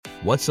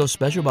What's so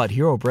special about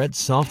Hero Bread's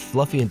soft,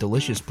 fluffy, and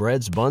delicious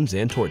breads, buns,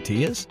 and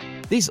tortillas?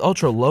 These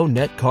ultra-low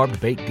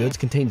net-carb baked goods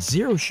contain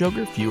zero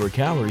sugar, fewer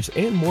calories,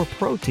 and more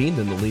protein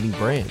than the leading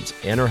brands,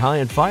 and are high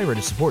in fiber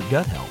to support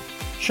gut health.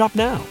 Shop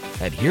now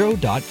at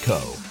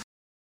hero.co.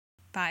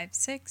 5,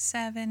 6,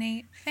 7,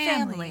 8.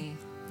 Family.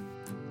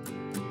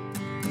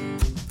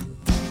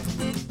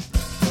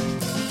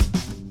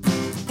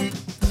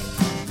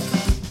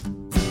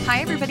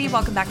 Hi, everybody.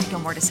 Welcome back to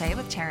Gilmore to Say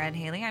with Tara and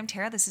Haley. I'm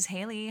Tara. This is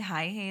Haley.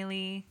 Hi,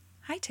 Haley.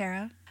 Hi,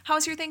 Tara. How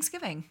was your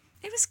Thanksgiving?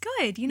 It was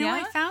good. You know,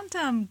 Yeah? I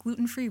found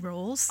gluten-free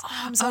rolls. Oh,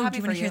 I'm so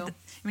happy for you. You want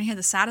to hear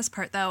the saddest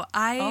part, though?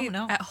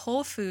 No. At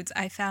Whole Foods,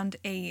 I found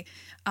a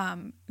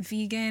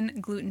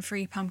vegan,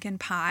 gluten-free pumpkin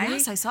pie.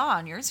 Yes, I saw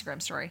on your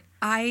Instagram story.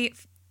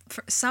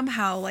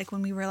 Somehow, like,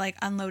 when we were, like,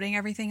 unloading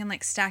everything and,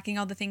 like, stacking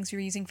all the things we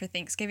were using for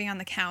Thanksgiving on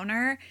the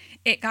counter,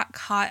 it got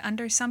caught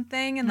under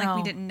something and, like,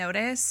 we didn't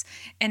notice,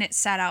 and it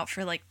sat out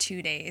for, like,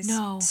 2 days.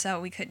 No.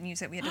 So we couldn't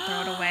use it. We had to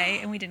throw it away,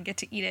 and we didn't get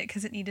to eat it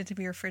because it needed to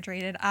be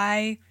refrigerated.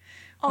 I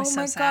was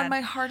so sad. God,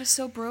 my heart is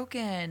so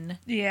broken.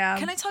 Yeah.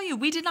 Can I tell you,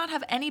 we did not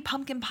have any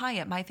pumpkin pie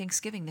at my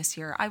Thanksgiving this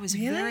year. I was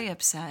very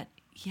upset.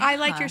 Yeah. I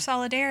like your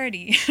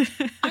solidarity.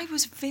 I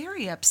was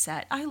very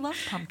upset. I love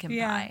pumpkin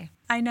pie.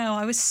 I know.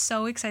 I was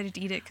so excited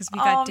to eat it because we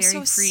got I'm so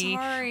dairy-free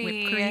sorry.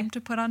 whipped cream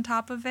to put on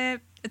top of it.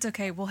 It's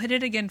okay. We'll hit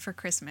it again for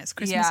Christmas.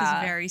 Christmas is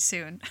very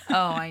soon. Oh,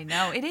 I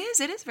know. It is.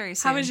 It is very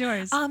soon. How was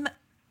yours?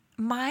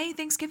 My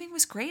Thanksgiving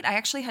was great. I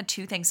actually had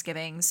 2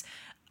 Thanksgivings.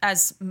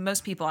 As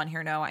most people on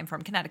here know, I'm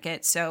from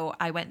Connecticut. So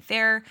I went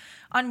there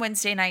on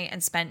Wednesday night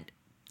and spent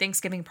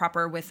Thanksgiving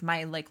proper with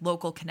my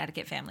local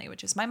Connecticut family,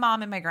 which is my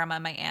mom and my grandma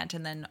and my aunt,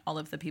 and then all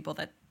of the people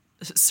that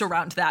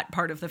surround that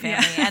part of the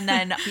family. Yeah. And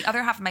then the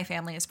other half of my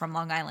family is from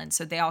Long Island.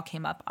 So they all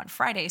came up on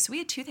Friday. So we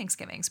had 2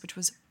 Thanksgivings, which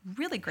was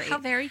really great. How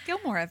very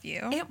Gilmore of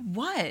you. It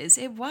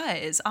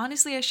was.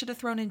 Honestly, I should have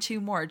thrown in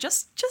 2 more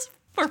just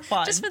for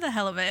fun. Just for the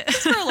hell of it.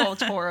 Just for a little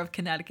tour of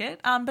Connecticut.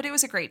 But it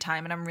was a great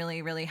time, and I'm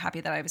really, really happy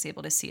that I was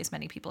able to see as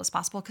many people as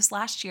possible, because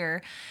last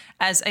year,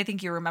 as I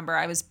think you remember,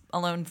 I was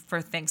alone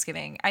for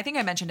Thanksgiving. I think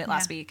I mentioned it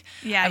last week.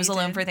 Yeah, I was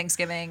alone for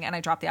Thanksgiving, and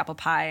I dropped the apple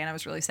pie, and I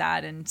was really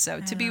sad. And so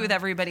to be with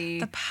everybody.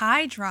 The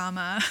pie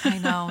drama. I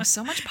know.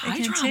 So much pie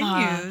it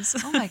drama. continues.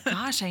 Oh my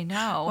gosh, I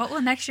know. What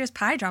will next year's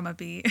pie drama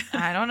be?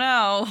 I don't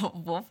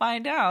know. We'll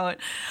find out.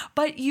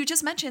 But you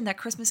just mentioned that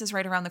Christmas is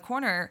right around the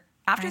corner.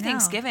 After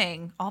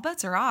Thanksgiving, all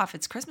bets are off.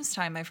 It's Christmas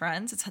time, my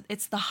friends.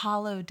 It's the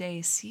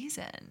holiday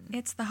season.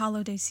 It's the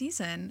holiday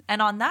season.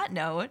 And on that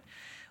note,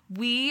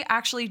 we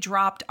actually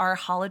dropped our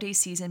holiday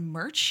season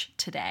merch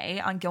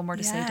today on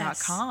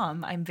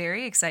GilmoreToSay.com. I'm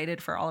very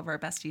excited for all of our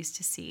besties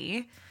to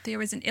see. There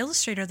was an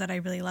illustrator that I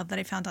really love that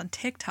I found on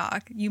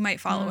TikTok. You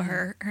might follow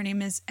her. Her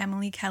name is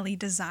Emily Kelly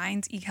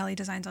Designs, Kelly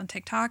Designs on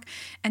TikTok.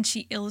 And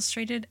she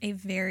illustrated a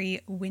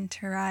very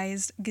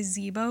winterized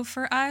gazebo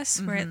for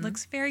us where it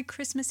looks very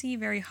Christmassy,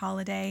 very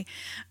holiday.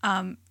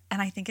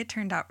 And I think it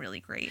turned out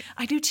really great.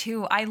 I do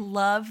too. I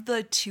love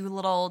the 2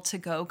 little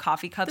to-go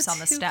coffee cups on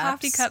the steps. 2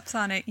 coffee cups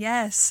on it,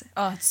 yes.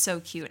 Oh, it's so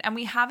cute. And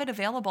we have it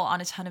available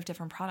on a ton of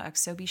different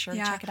products, so be sure to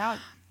check it out.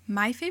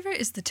 My favorite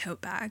is the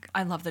tote bag.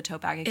 I love the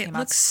tote bag. It came out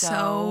looks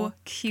so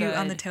cute good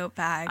on the tote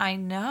bag. I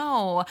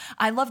know.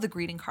 I love the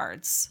greeting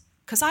cards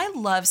because I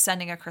love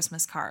sending a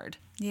Christmas card.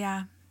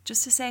 Yeah.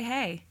 Just to say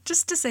hey.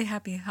 Just to say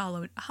happy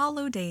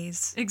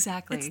holidays.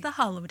 Exactly. It's the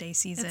holiday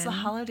season. It's the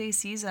holiday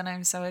season.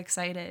 I'm so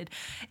excited.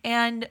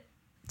 And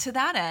to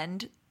that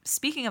end,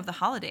 speaking of the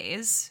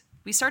holidays,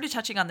 we started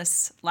touching on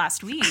this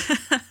last week.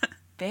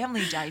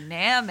 Family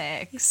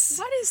dynamics.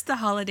 What is the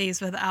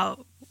holidays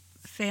without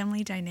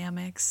family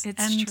dynamics?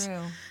 It's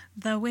true.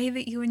 The way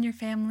that you and your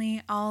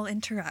family all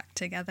interact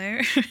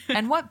together.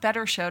 And what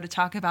better show to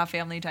talk about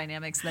family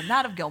dynamics than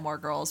that of Gilmore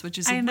Girls, which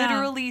is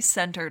literally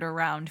centered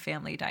around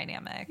family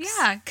dynamics.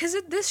 Yeah, because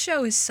this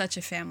show is such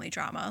a family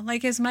drama.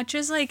 Like, as much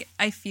as, like,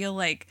 I feel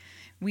like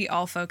we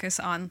all focus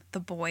on the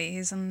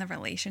boys and the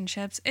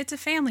relationships, it's a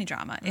family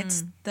drama.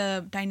 It's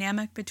the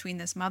dynamic between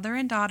this mother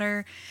and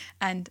daughter,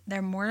 and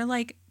they're more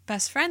like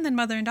best friend than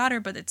mother and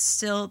daughter, but it's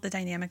still the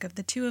dynamic of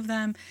the 2 of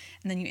them.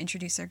 And then you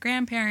introduce their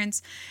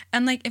grandparents.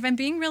 And, like, if I'm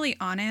being really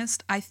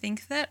honest, I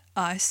think that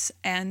us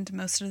and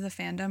most of the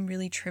fandom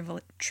really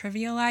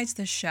trivialize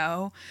the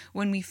show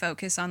when we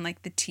focus on,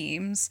 like, the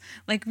teams.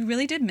 Like, we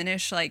really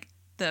diminish, like,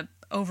 the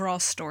overall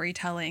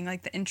storytelling,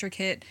 like the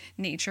intricate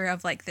nature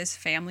of, like, this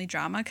family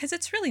drama, because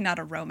it's really not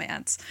a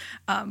romance,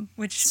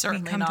 which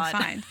Certainly we come not. to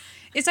find.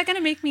 Is that going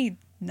to make me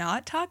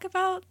not talk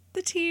about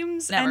the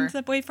teams Never. and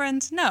the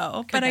boyfriends?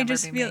 No, Could but I never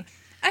just be feel me.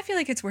 I feel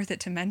like it's worth it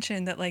to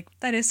mention that, like,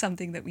 that is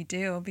something that we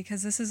do,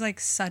 because this is, like,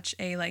 such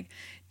a, like,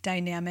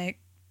 dynamic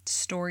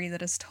story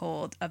that is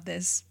told of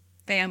this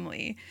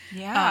family.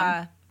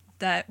 Yeah.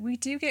 That we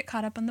do get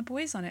caught up on the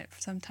boys on it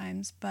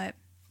sometimes, but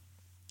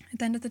At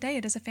the end of the day,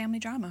 it is a family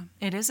drama.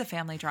 It is a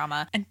family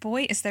drama. And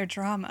boy, is there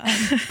drama.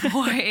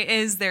 Boy,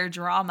 is there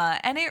drama.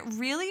 And it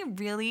really,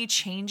 really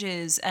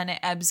changes and it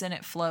ebbs and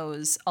it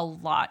flows a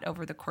lot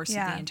over the course of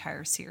the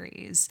entire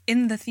series.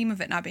 In the theme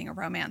of it not being a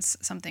romance,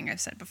 something I've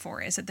said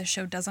before is that the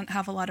show doesn't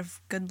have a lot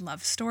of good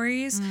love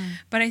stories.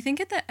 But I think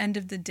at the end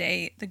of the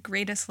day, the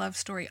greatest love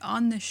story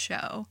on the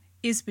show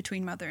is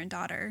between mother and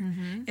daughter,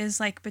 is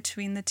like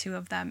between the two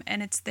of them.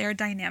 And it's their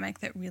dynamic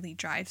that really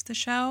drives the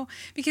show,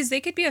 because they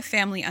could be a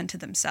family unto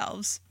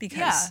themselves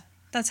because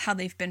that's how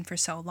they've been for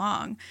so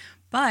long.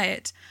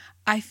 But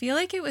I feel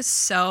like it was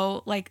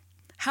so like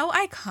how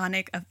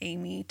iconic of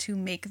Amy to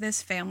make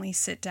this family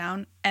sit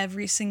down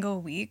every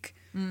single week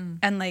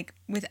and like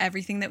with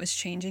everything that was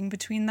changing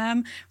between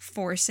them,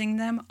 forcing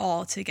them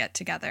all to get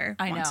together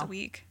once a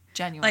week.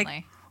 Genuinely.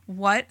 Like,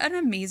 what an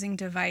amazing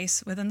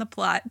device within the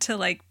plot to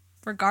like,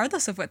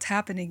 regardless of what's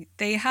happening,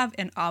 they have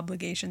an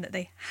obligation that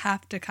they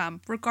have to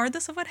come,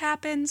 regardless of what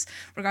happens,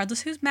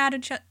 regardless who's mad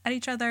at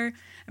each other.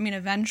 I mean,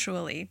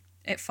 eventually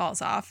it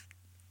falls off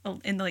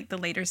in the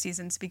later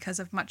seasons because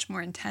of much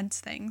more intense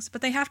things,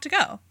 but they have to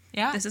go.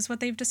 Yeah. This is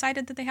what they've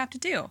decided that they have to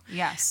do.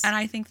 Yes. And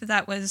I think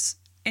that was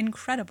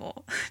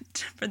incredible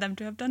for them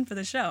to have done for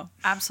the show.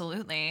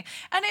 Absolutely.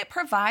 And it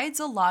provides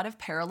a lot of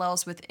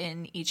parallels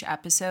within each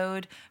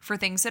episode for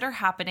things that are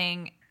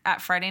happening at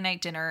Friday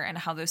night dinner and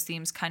how those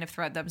themes kind of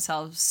thread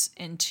themselves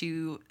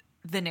into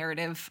the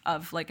narrative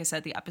of, like I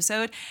said, the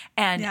episode,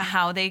 and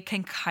how they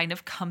can kind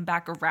of come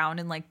back around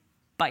and like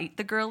bite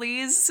the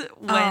girlies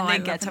when they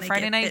get to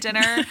Friday night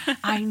dinner.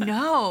 I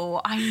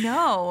know.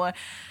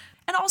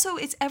 And also,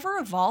 it's ever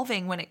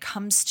evolving when it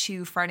comes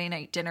to Friday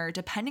night dinner,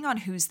 depending on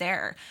who's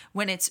there.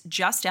 When it's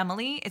just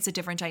Emily, it's a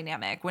different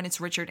dynamic. When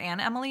it's Richard and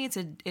Emily, it's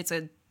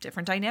a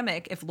different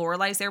dynamic. If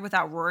Lorelai's there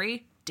without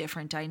Rory,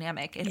 different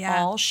dynamic. It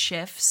all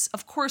shifts,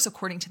 of course,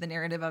 according to the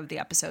narrative of the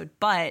episode,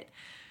 but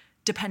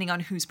depending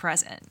on who's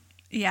present.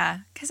 Yeah,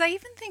 because I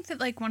even think that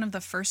like one of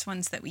the first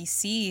ones that we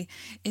see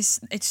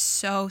it's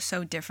so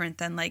different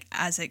than like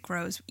as it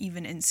grows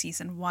even in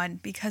season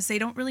 1, because they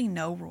don't really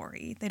know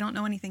Rory. They don't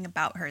know anything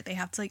about her. They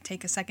have to like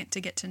take a second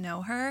to get to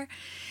know her.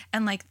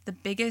 And like the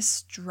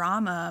biggest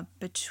drama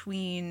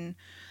between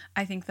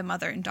I think the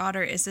mother and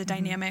daughter is the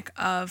dynamic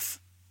of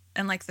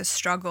and like the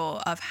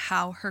struggle of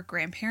how her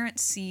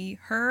grandparents see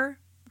her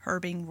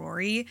being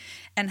Rory,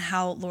 and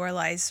how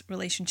Lorelai's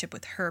relationship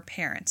with her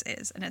parents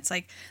is. And it's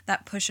like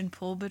that push and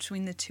pull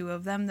between the two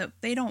of them that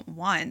they don't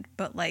want,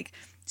 but like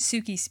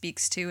Suki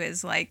speaks to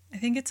is like, I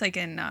think it's like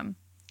in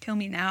Kill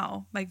Me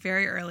Now, like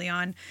very early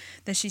on,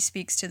 that she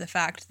speaks to the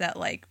fact that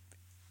like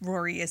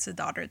Rory is the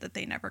daughter that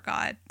they never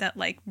got, that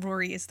like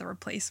Rory is the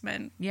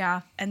replacement.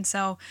 Yeah. And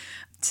so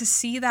to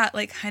see that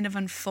like kind of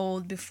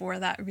unfold before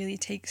that really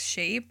takes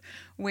shape,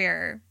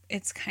 where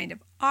it's kind of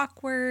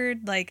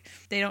awkward, like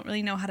they don't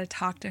really know how to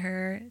talk to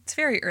her. It's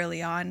very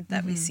early on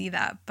that we see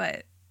that,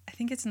 but I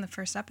think it's in the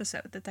first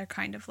episode that they're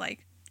kind of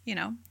like, you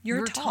know,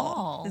 you're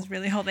tall is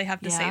really all they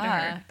have to say to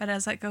her. But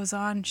as that goes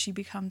on, she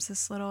becomes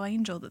this little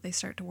angel that they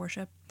start to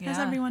worship, as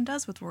everyone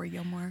does with War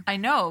Gilmore. I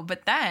know,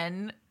 but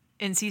then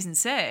in season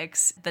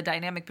 6, the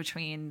dynamic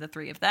between the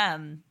three of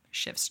them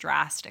shifts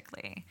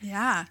drastically.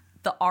 Yeah.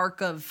 The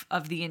arc of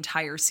the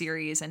entire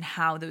series and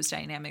how those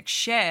dynamics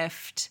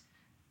shift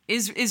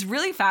is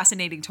really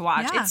fascinating to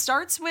watch. Yeah. It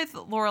starts with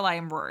Lorelai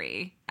and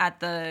Rory at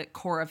the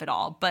core of it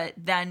all, but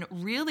then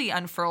really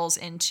unfurls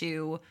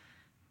into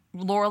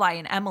Lorelai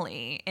and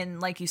Emily in,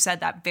 like you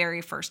said, that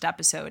very first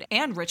episode,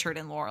 and Richard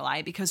and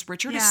Lorelai, because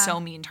Richard is so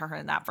mean to her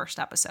in that first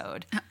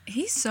episode.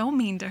 He's so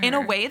mean to her. In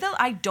a way that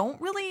I don't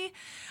want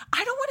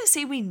to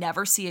say we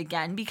never see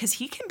again, because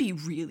he can be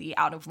really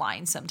out of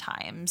line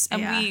sometimes.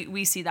 And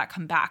we see that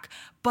come back.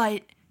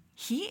 But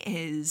he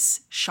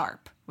is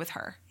sharp with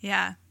her.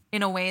 Yeah.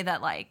 In a way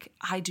that, like,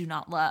 I do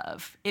not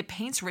love. It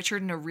paints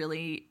Richard in a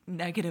really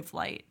negative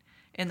light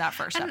in that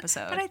first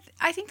episode. But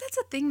I think that's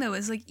the thing, though,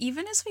 is, like,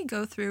 even as we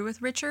go through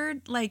with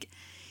Richard, like,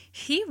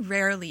 he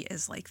rarely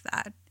is like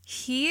that.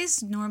 He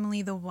is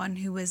normally the one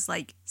who is,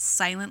 like,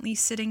 silently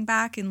sitting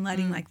back and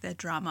letting, like, the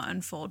drama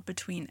unfold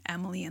between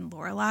Emily and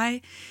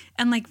Lorelai.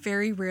 And, like,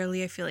 very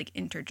rarely, I feel like,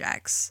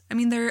 interjects. I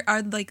mean, there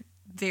are, like,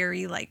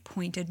 very, like,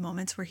 pointed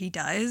moments where he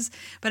does.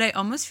 But I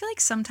almost feel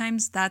like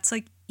sometimes that's,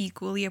 like,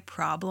 equally a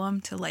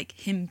problem to, like,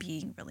 him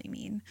being really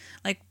mean.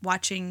 Like,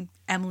 watching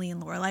Emily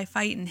and Lorelai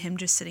fight and him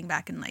just sitting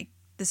back and, like,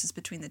 this is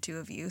between the two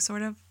of you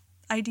sort of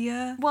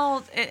idea.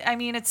 Well,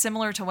 it's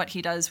similar to what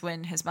he does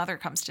when his mother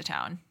comes to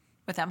town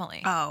with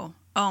Emily. Oh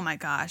my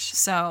gosh.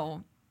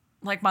 So,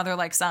 like mother,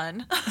 like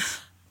son.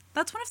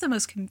 That's one of the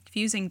most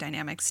confusing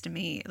dynamics to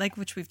me, like,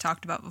 which we've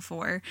talked about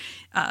before,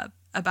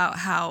 about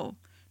how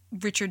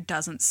Richard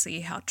doesn't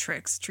see how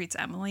Trix treats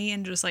Emily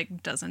and just,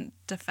 like, doesn't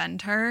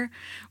defend her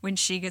when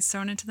she gets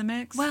thrown into the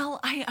mix. Well,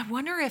 I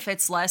wonder if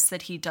it's less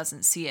that he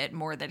doesn't see it,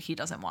 more that he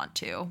doesn't want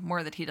to,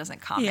 more that he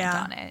doesn't comment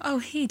on it. Oh,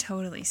 he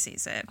totally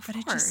sees it. But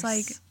it's just,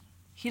 like,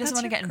 he doesn't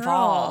want to get girl.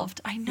 involved.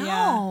 I know.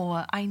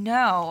 Yeah. I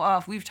know.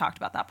 Oh, we've talked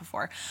about that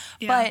before.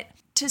 Yeah. But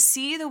to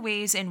see the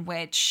ways in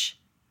which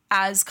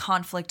as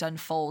conflict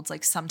unfolds,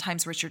 like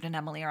sometimes Richard and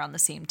Emily are on the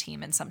same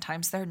team and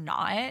sometimes they're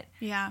not.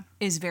 Yeah.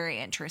 Is very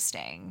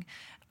interesting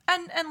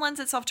and lends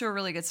itself to a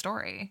really good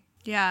story.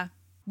 Yeah.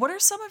 What are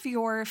some of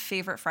your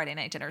favorite Friday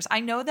night dinners?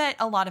 I know that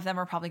a lot of them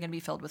are probably going to be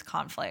filled with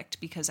conflict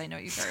because I know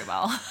you very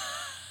well.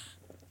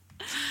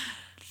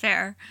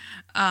 Fair.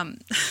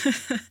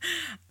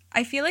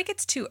 I feel like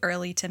it's too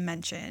early to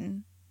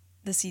mention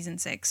the season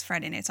 6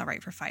 Friday Night's All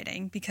Right for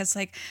Fighting because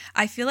like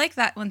I feel like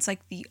that one's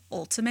like the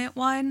ultimate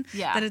one.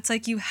 Yeah. That it's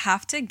like you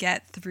have to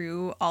get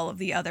through all of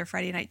the other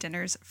Friday night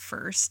dinners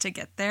first to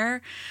get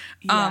there.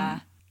 Yeah.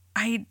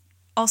 I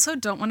also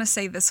don't want to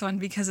say this one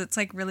because it's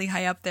like really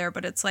high up there,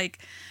 but it's like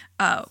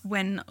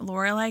when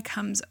Lorelai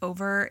comes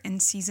over in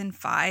season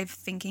 5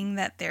 thinking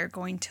that they're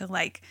going to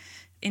like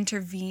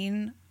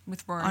intervene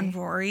With Rory. on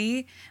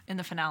Rory In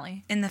the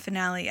finale. in the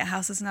finale, A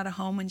House Is Not a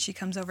Home, when she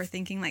comes over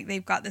thinking like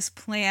they've got this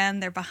plan,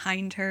 they're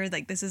behind her,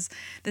 like this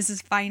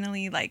is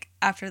finally like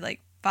after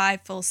like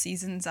 5 full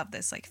seasons of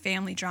this like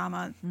family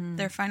drama,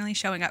 they're finally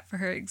showing up for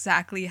her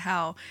exactly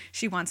how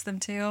she wants them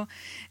to,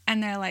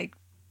 and they're like,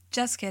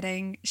 just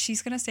kidding,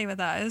 she's gonna stay with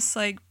us,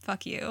 like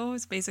fuck you,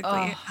 is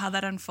basically how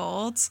that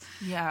unfolds.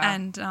 Yeah.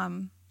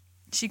 And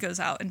she goes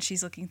out and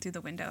she's looking through the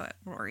window at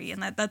Rory,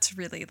 and that's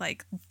really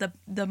like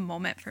the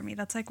moment for me.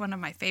 That's like one of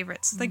my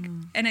favorites. Like,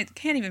 and it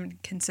can't even be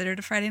considered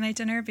a Friday night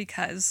dinner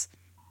because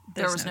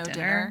There was no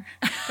dinner.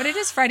 But it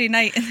is Friday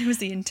night, and it was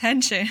the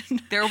intention.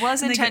 There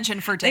was And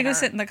intention for dinner. They go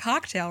sit in the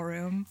cocktail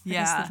room. I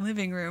guess Yeah. the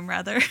living room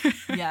rather.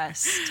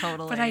 Yes,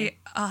 totally.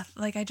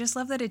 But I just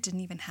love that it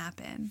didn't even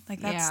happen.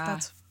 Like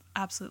that's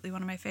absolutely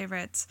one of my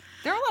favorites.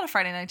 There are a lot of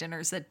Friday night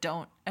dinners that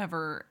don't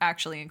ever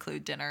actually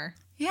include dinner.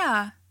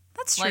 Yeah,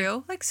 that's Like,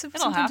 true. Like it'll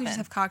sometimes you happen. just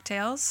have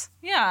cocktails.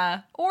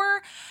 Yeah.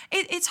 Or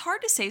it's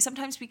hard to say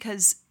sometimes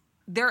because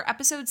there are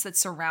episodes that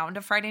surround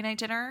a Friday night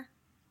dinner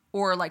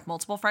or like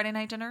multiple Friday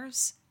night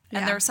dinners.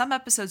 And Yeah. there are some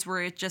episodes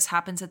where it just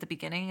happens at the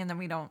beginning and then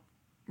we don't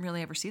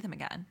really ever see them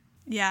again.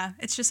 Yeah,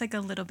 it's just like a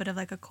little bit of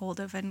like a cold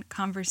open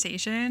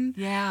conversation.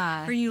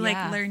 Yeah. Where you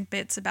like learn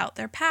bits about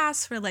their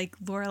past, where like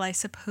Lorelai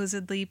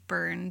supposedly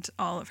burned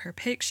all of her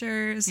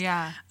pictures.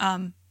 Yeah.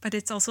 But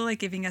it's also like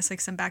giving us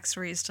like some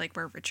backstories to like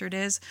where Richard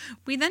is.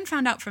 We then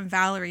found out from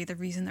Valerie the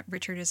reason that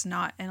Richard is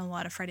not in a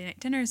lot of Friday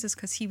night dinners is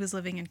because he was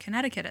living in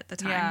Connecticut at the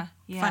time. Yeah,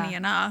 yeah. Funny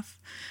enough.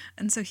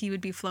 And so he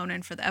would be flown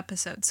in for the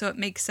episode. So it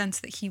makes sense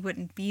that he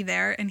wouldn't be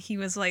there. And he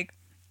was like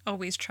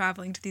always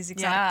traveling to these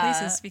exotic Yeah.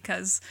 places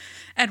because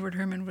Edward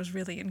Herman was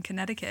really in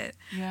Connecticut.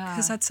 Yeah.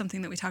 Because that's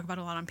something that we talk about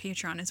a lot on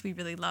Patreon is we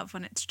really love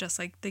when it's just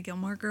like the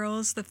Gilmore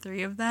Girls, the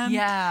 3 of them.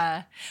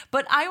 Yeah.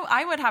 But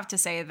I would have to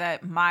say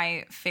that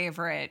my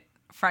favorite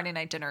Friday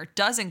night dinner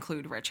does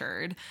include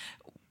Richard.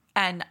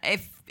 And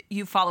if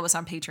you follow us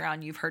on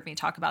Patreon, you've heard me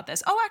talk about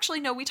this. Oh, actually,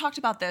 no, we talked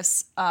about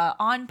this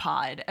on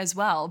pod as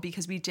well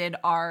because we did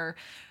our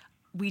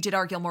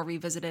Gilmore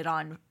Revisited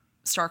on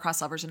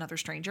Star-Crossed Lovers and Other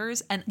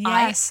Strangers. And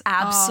Yes. I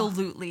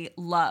absolutely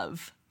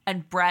love,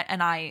 and Brett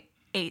and I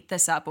ate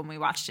this up when we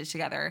watched it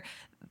together,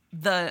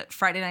 the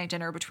Friday night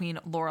dinner between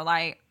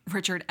Lorelai,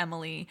 Richard,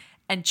 Emily,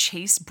 and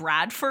Chase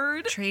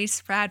Bradford.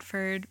 Trace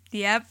Bradford.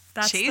 Yep,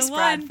 that's Chase the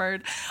one.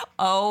 Bradford.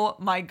 Oh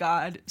my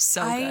God.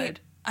 So good.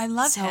 I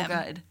love So him.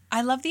 good.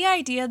 I love the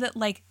idea that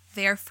like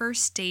their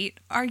first date,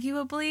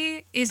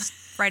 arguably, is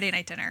Friday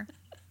night dinner.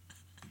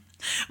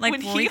 Like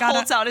When Rory he got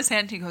holds out his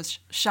hand, he goes,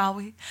 "Shall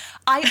we?"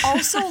 I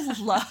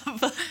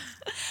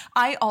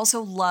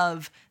also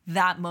love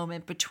that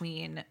moment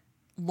between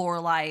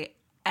Lorelai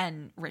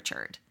and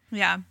Richard.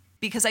 Yeah.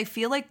 Because I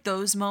feel like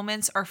those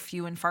moments are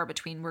few and far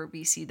between where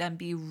we see them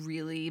be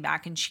really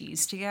mac and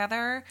cheese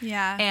together.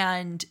 Yeah.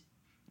 And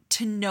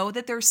to know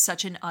that there's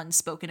such an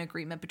unspoken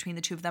agreement between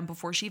the two of them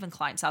before she even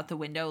climbs out the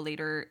window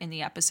later in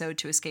the episode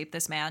to escape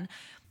this man,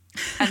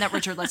 and that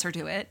Richard lets her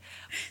do it.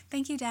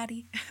 Thank you,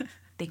 Daddy.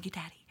 Thank you,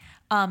 Daddy.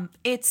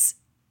 It's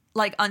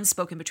like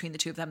unspoken between the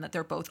two of them that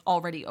they're both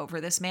already over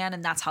this man,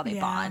 and that's how they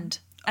Yeah. bond.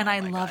 And Oh I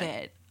my love God.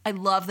 it. I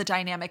love the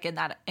dynamic in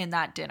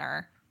that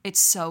dinner. It's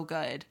so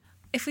good.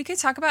 If we could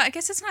talk about, I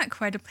guess it's not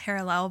quite a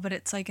parallel, but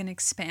it's like an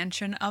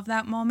expansion of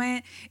that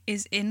moment,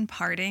 is in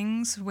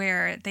Partings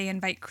where they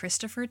invite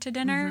Christopher to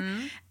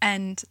dinner.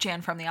 And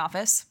Jan from The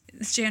Office.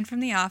 it's Jan from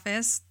The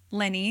Office,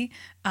 Lenny,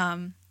 I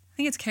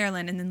think it's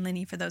Carolyn, and then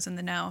Lenny for those in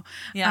the know.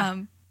 Yeah.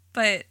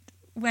 But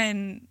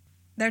when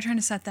they're trying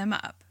to set them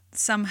up,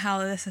 somehow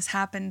this has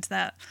happened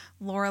that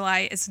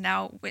Lorelai is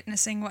now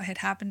witnessing what had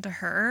happened to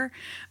her.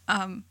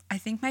 I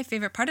think my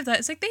favorite part of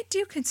that is like they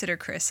do consider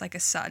Chris like a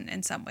son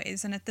in some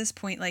ways, and at this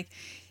point, like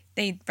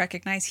they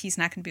recognize he's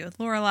not going to be with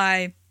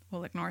Lorelai.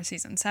 We'll ignore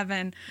season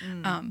 7,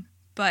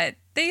 but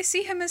they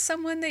see him as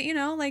someone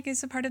that like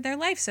is a part of their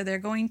life, so they're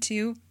going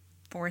to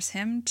force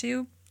him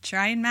to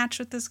try and match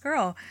with this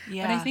girl.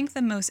 Yeah. But I think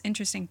the most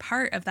interesting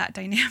part of that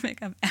dynamic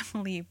of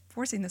Emily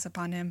forcing this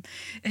upon him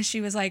is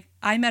she was like,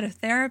 I met a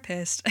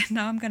therapist and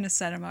now I'm going to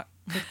set him up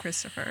with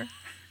Christopher.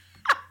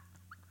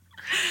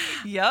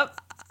 Yep.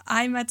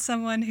 I met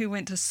someone who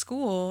went to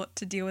school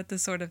to deal with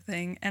this sort of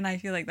thing, and I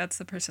feel like that's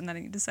the person that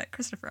I need to set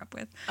Christopher up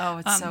with. Oh,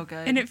 it's so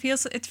good. And it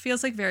feels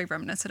like very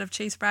reminiscent of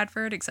Chase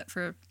Bradford, except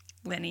for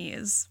Lenny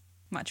is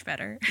much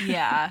better.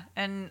 Yeah.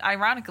 And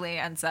ironically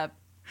ends up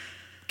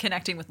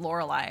connecting with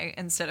Lorelai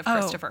instead of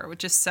Christopher,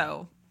 which is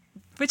so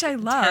which I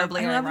love.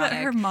 terribly I love that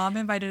ironic. her mom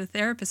invited a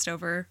therapist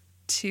over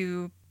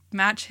to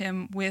match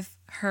him with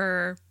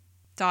her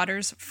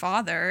daughter's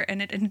father,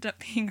 and it ended up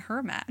being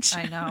her match.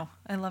 I know.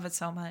 I love it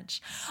so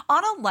much.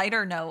 On a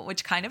lighter note,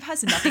 which kind of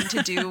has nothing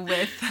to do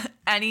with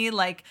any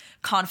like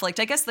conflict.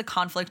 I guess the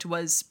conflict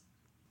was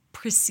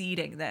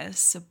preceding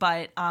this,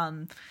 but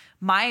one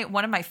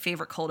of my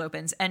favorite cold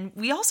opens, and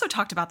we also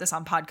talked about this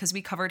on pod because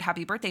we covered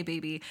Happy Birthday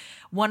Baby.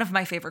 One of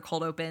my favorite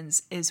cold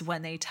opens is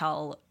when they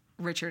tell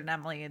Richard and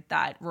Emily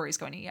that Rory's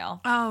going to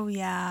Yale. Oh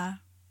yeah.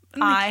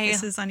 And the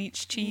kisses on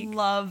each cheek.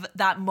 Love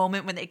that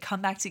moment when they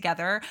come back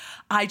together.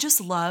 I just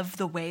love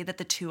the way that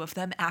the two of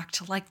them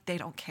act like they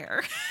don't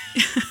care.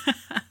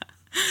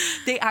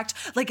 They act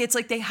like it's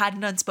like they had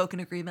an unspoken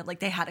agreement, like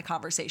they had a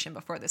conversation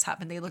before this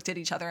happened. They looked at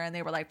each other and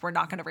they were like, we're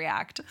not going to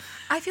react.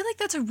 I feel like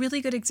that's a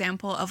really good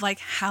example of like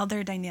how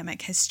their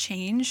dynamic has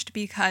changed,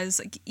 because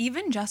like,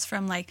 even just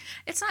from like,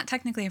 it's not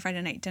technically a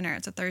Friday night dinner,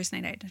 it's a Thursday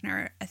night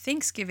dinner, a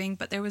Thanksgiving,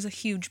 but there was a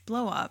huge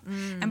blow up.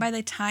 And by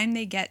the time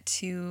they get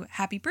to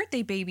Happy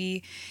Birthday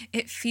Baby,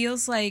 it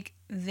feels like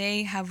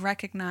they have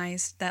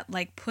recognized that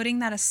like putting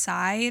that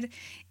aside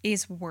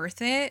is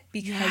worth it,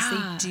 because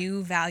they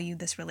do value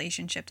this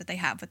relationship that they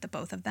have with the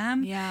both of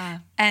them. Yeah.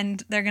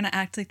 And they're going to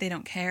act like they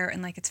don't care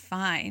and like it's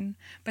fine,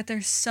 but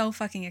they're so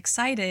fucking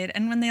excited.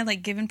 And when they're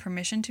like given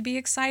permission to be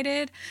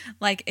excited,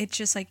 like it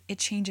just like it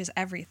changes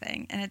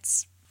everything. And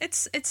it's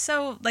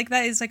so like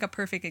that is like a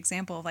perfect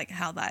example of like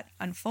how that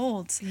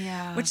unfolds.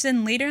 Yeah. Which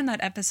then later in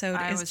that episode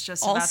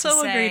is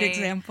also a great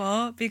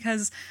example,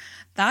 because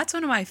that's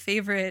one of my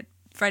favorite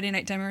Friday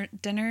night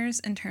dinners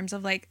in terms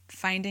of like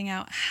finding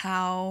out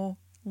how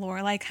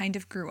Lorelai kind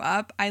of grew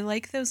up. I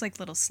like those like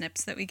little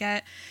snips that we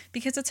get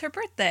because it's her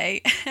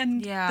birthday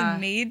and the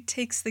maid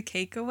takes the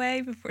cake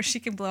away before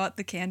she can blow out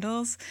the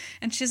candles,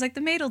 and she's like,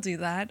 the maid will do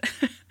that.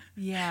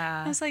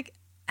 Yeah. I was like,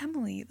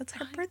 Emily, that's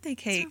her birthday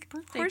cake. It's her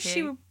birthday of course cake.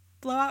 she would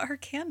blow out her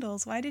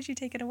candles. Why did you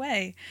take it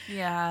away?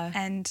 Yeah.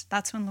 And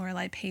that's when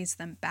Lorelai pays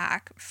them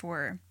back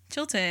for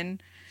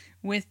Chilton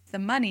with the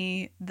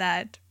money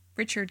that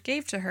Richard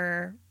gave to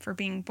her for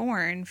being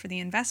born, for the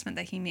investment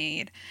that he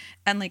made.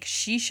 And like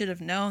she should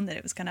have known that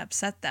it was going to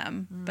upset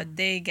them, but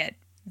they get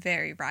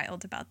very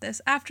riled about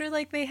this after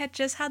like they had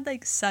just had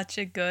like such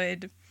a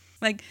good,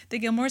 like the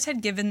Gilmores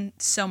had given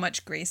so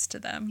much grace to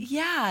them.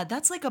 Yeah,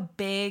 that's like a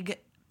big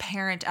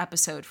parent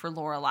episode for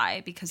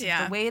Lorelai because of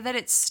the way that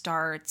it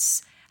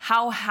starts,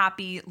 how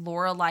happy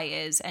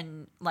Lorelai is,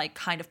 and like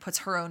kind of puts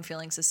her own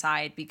feelings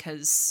aside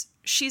because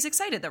she's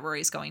excited that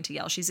Rory's going to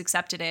Yale. She's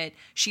accepted it.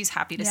 She's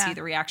happy to see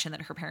the reaction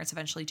that her parents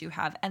eventually do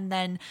have. And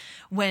then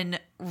when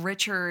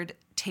Richard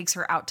takes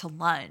her out to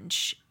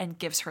lunch and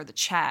gives her the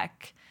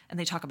check and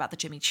they talk about the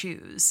Jimmy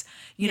Choos,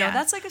 you know,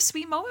 that's like a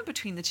sweet moment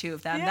between the two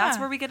of them. That's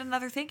where we get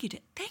another thank you,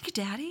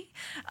 Daddy.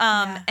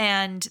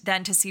 And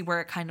then to see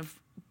where it kind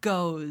of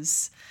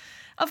goes,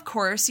 of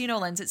course, you know,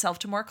 lends itself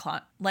to more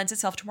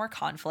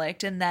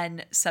conflict. And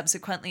then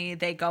subsequently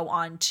they go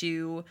on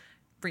to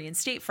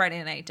reinstate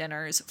Friday night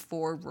dinners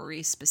for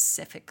Rory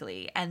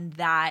specifically. And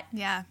that,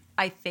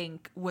 I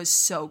think, was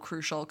so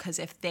crucial, because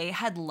if they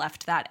had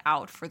left that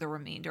out for the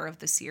remainder of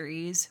the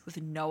series with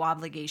no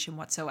obligation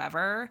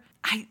whatsoever,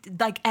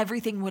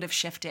 everything would have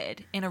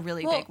shifted in a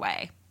really big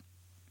way.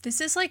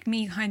 This is like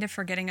me kind of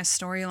forgetting a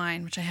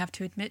storyline, which I have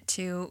to admit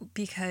to,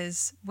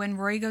 because when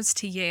Rory goes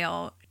to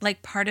Yale,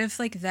 like part of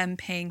like them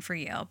paying for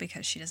Yale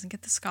because she doesn't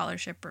get the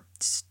scholarship or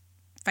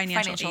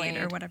financial aid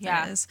or whatever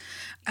it is.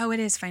 Oh, it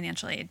is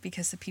financial aid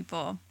because the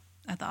people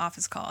at the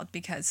office called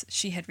because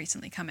she had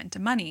recently come into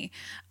money.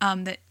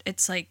 That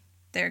it's like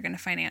they're going to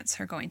finance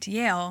her going to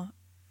Yale.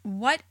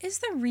 What is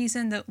the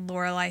reason that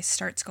Lorelai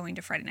starts going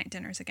to Friday night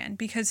dinners again?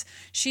 Because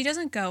she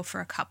doesn't go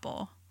for a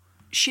couple.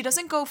 She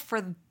doesn't go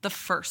for the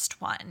first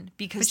one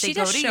because but they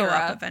go to show Europe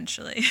up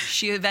eventually.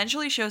 She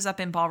eventually shows up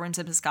in Ballrooms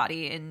and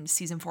Biscotti in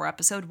season 4,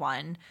 episode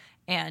 1,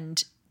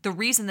 and the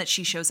reason that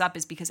she shows up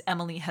is because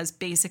Emily has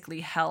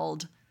basically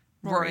held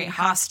Rory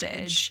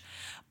hostage.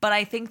 But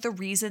I think the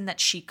reason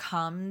that she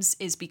comes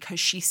is because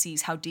she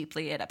sees how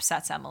deeply it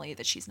upsets Emily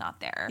that she's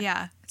not there.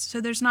 Yeah. So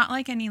there's not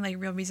like any like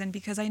real reason,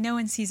 because I know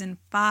in season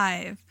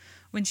 5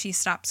 when she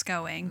stops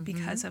going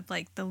because of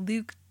like the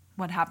Luke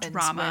what happens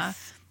drama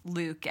with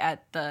Luke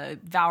at the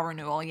vow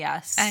renewal,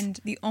 yes.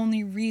 And the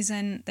only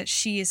reason that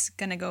she is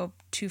going to go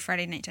to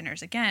Friday night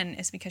dinners again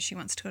is because she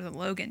wants to go to the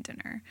Logan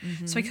dinner.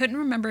 So I couldn't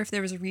remember if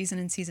there was a reason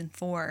in season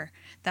 4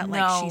 that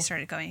like she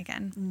started going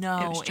again. No,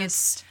 it was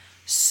just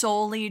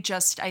solely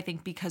just, I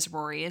think, because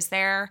Rory is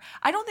there.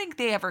 I don't think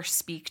they ever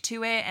speak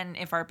to it, and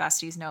if our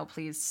besties know,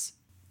 please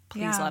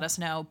let us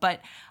know.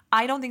 But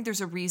I don't think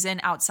there's a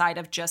reason outside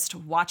of just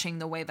watching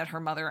the way that her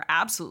mother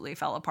absolutely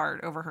fell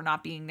apart over her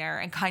not being there,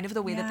 and kind of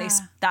the way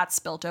that that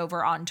spilt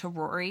over onto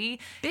Rory.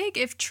 Big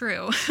if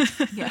true.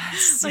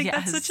 Yes. Like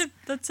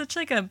that's such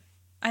like a,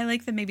 I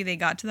like that maybe they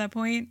got to that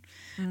point.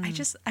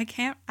 I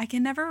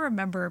can never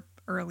remember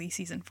early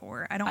season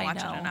 4. I don't watch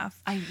it enough.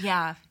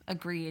 Yeah,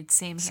 agreed.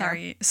 Same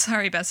here.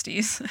 Sorry,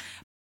 besties.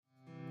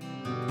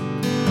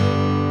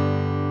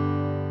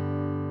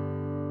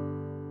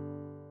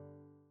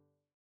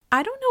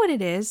 I don't know what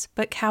it is,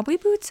 but cowboy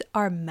boots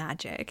are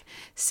magic.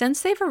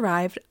 Since they've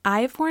arrived,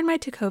 I've worn my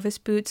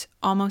Tecovas boots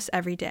almost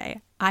every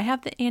day. I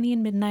have the Annie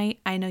in Midnight.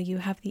 I know you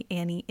have the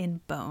Annie in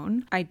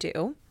Bone. I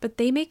do. But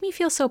they make me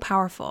feel so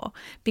powerful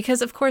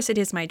because, of course, it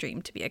is my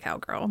dream to be a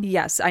cowgirl.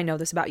 Yes, I know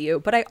this about you.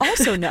 But I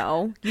also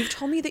know you've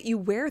told me that you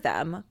wear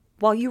them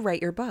while you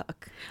write your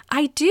book.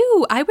 I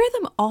do. I wear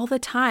them all the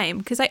time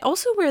because I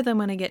also wear them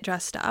when I get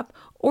dressed up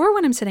or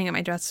when I'm sitting at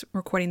my desk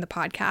recording the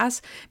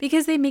podcast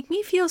because they make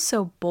me feel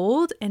so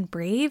bold and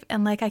brave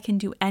and like I can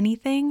do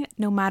anything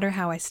no matter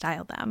how I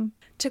style them.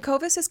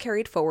 Tecovas has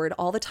carried forward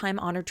all the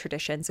time-honored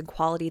traditions and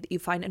quality that you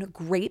find in a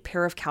great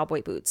pair of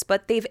cowboy boots,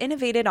 but they've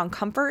innovated on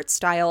comfort,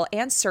 style,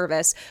 and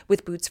service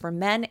with boots for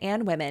men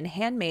and women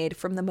handmade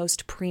from the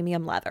most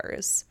premium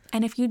leathers.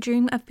 And if you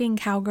dream of being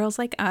cowgirls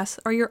like us,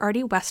 or you're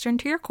already Western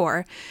to your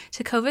core,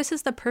 Tecovas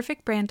is the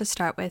perfect brand to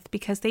start with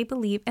because they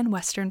believe in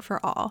Western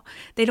for all.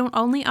 They don't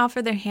only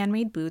offer their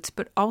handmade boots,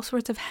 but all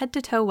sorts of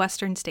head-to-toe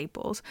Western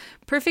staples.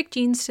 Perfect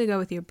jeans to go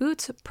with your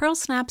boots, pearl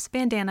snaps,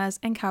 bandanas,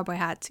 and cowboy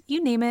hats.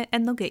 You name it,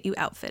 and they'll get you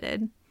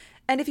outfitted.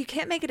 And if you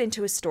can't make it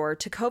into a store,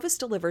 Tecovas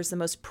delivers the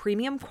most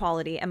premium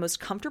quality and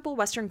most comfortable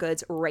Western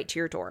goods right to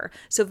your door.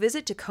 So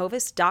visit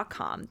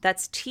tecovas.com.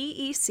 That's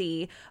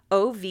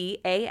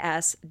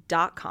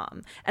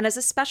TECOVAS.com. And as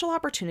a special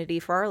opportunity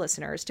for our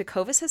listeners,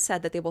 Tecovas has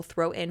said that they will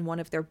throw in one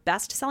of their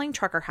best-selling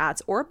trucker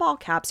hats or ball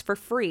caps for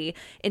free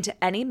into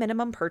any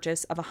minimum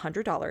purchase of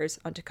 $100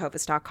 on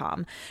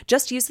tecovas.com.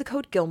 Just use the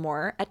code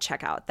Gilmore at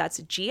checkout. That's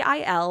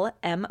GILMORE.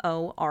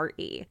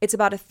 It's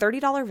about a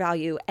 $30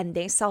 value and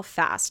they sell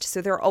fast,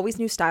 so there are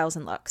always new styles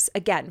and looks.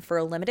 Again, for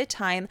a limited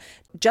time,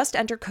 just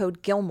enter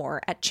code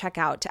Gilmore at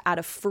checkout to add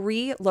a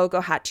free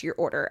logo hat to your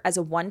order as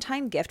a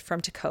one-time gift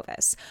from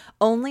Tecovas.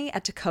 Only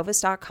at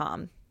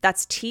tecovas.com.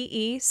 That's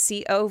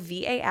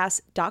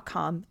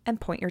TECOVAS.com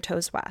and point your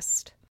toes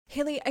west.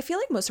 Haley, I feel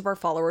like most of our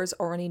followers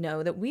already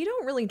know that we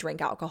don't really drink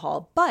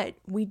alcohol, but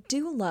we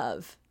do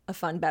love a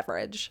fun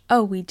beverage.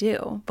 Oh, we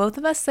do. Both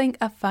of us think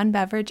a fun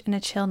beverage and a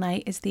chill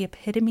night is the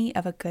epitome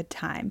of a good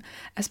time,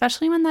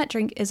 especially when that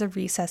drink is a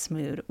recess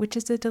mood, which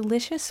is a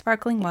delicious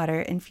sparkling water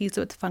infused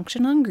with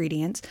functional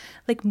ingredients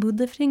like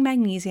mood-lifting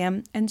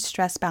magnesium and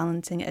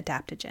stress-balancing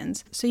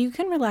adaptogens, so you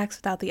can relax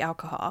without the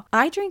alcohol.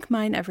 I drink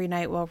mine every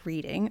night while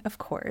reading, of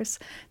course.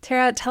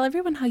 Tara, tell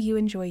everyone how you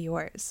enjoy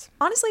yours.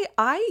 Honestly,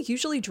 I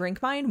usually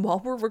drink mine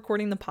while we're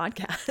recording the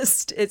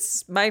podcast.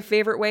 It's my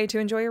favorite way to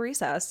enjoy a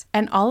recess.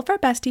 And all of our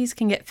besties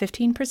can get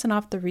 15%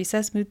 off the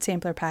Recess Mood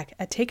Sampler Pack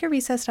at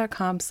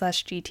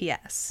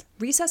takearecess.com/GTS.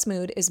 Recess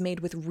Mood is made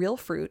with real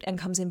fruit and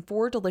comes in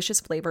 4 delicious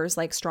flavors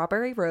like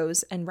strawberry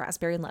rose and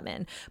raspberry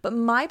lemon. But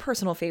my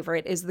personal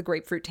favorite is the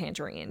grapefruit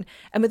tangerine.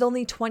 And with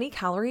only 20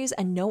 calories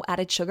and no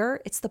added sugar,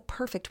 it's the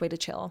perfect way to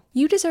chill.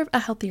 You deserve a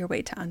healthier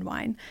way to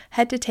unwind.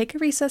 Head to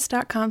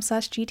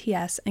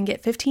takearecess.com/GTS and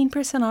get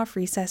 15% off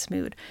Recess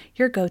Mood,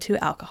 your go-to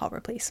alcohol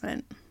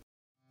replacement.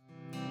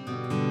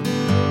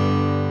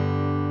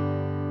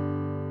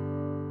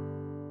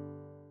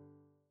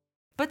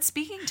 But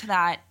speaking to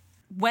that,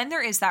 when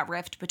there is that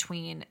rift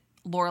between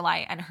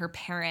Lorelai and her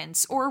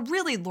parents, or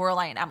really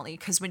Lorelai and Emily,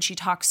 because when she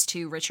talks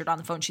to Richard on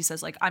the phone, she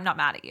says, like, I'm not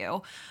mad at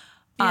you.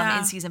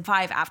 In season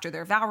 5, after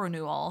their vow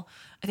renewal,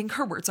 I think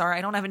her words are, I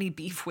don't have any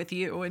beef with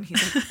you. And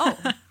he's like, oh,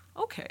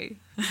 okay.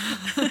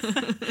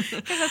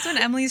 Because that's when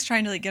Emily's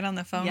trying to like get on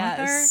the phone with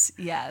her.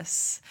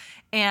 Yes.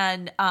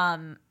 And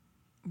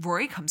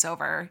Rory comes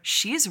over.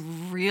 She's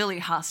really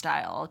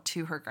hostile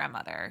to her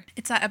grandmother.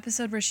 It's that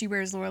episode where she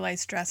wears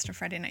Lorelai's dress to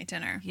Friday night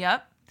dinner.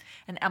 Yep.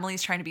 And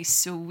Emily's trying to be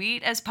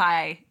sweet as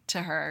pie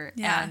to her.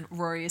 Yeah. And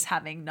Rory is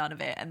having none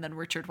of it. And then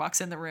Richard walks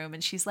in the room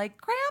and she's like,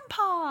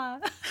 Grandpa.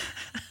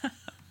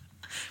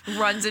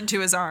 Runs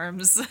into his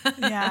arms.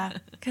 Yeah.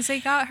 Because they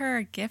got her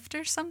a gift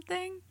or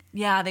something.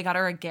 Yeah, they got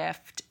her a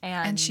gift.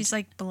 And she's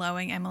like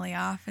blowing Emily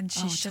off. And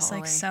she's just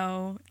totally. like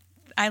so...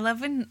 I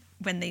love when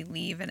they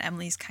leave and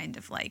Emily's kind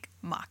of like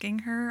mocking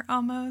her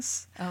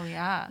almost. Oh,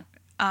 yeah.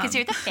 Because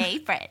you're the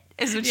favorite,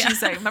 is what she's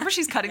saying. Remember,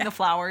 she's cutting the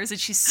flowers and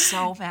she's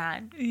so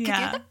mad. Because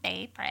you're the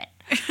favorite.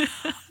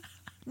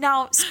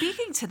 Now,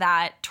 speaking to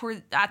that,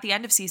 at the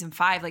end of season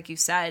 5, like you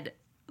said,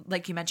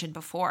 like you mentioned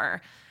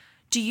before,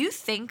 do you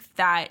think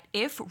that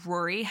if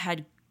Rory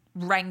had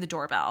rang the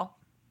doorbell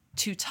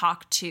to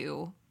talk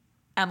to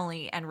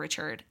Emily and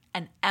Richard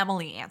and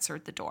Emily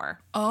answered the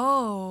door?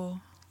 Oh.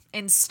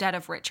 Instead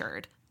of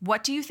Richard,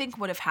 what do you think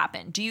would have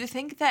happened? Do you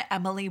think that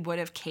Emily would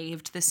have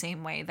caved the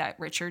same way that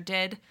Richard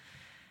did?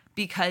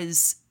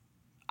 Because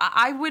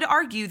I would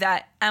argue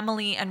that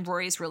Emily and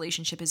Rory's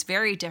relationship is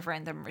very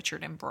different than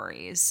Richard and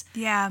Rory's.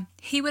 Yeah.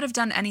 He would have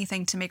done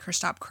anything to make her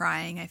stop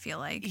crying, I feel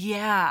like.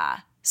 Yeah.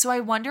 So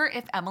I wonder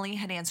if Emily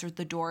had answered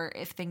the door,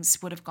 if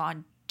things would have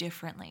gone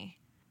differently.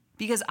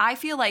 Because I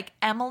feel like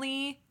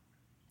Emily's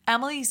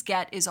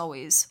get is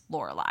always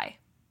Lorelai.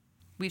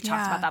 We've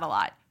talked about that a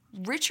lot.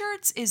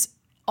 Richard's is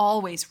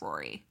always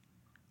Rory.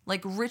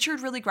 Like,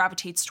 Richard really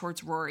gravitates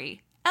towards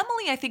Rory.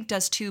 Emily, I think,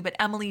 does too, but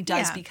Emily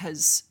does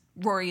because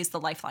Rory is the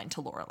lifeline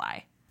to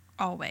Lorelai.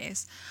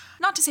 Always.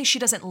 Not to say she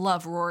doesn't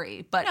love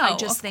Rory, but No, I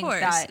just of think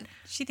course. that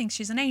She thinks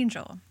she's an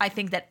angel. I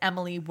think that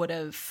Emily would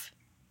have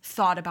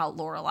thought about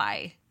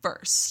Lorelai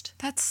first.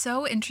 That's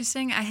so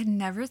interesting. I had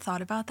never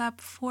thought about that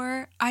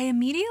before. I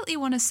immediately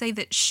want to say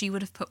that she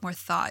would have put more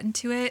thought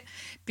into it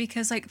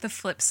because, like, the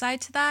flip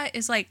side to that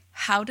is, like,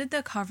 how did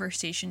the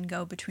conversation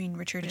go between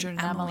Richard and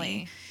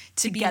Emily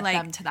to be get like,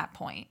 them to that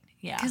point?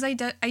 Yeah. Because I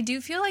do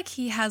feel like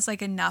he has,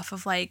 like, enough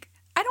of, like,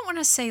 I don't want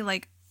to say,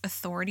 like,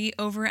 authority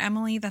over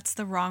Emily. That's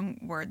the wrong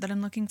word that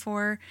I'm looking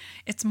for.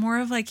 It's more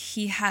of, like,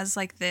 he has,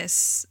 like,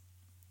 this,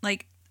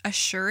 like,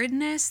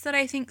 assuredness that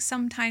I think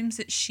sometimes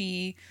that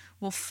she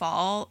will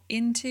fall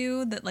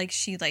into, that, like,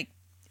 she, like,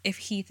 if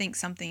he thinks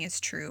something is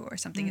true or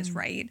something is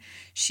right,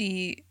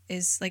 she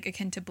is, like,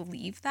 akin to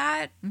believe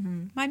that.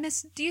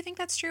 Do you think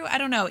that's true? I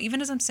don't know.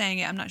 Even as I'm saying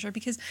it, I'm not sure,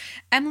 because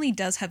Emily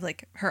does have,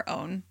 like, her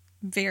own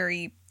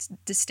very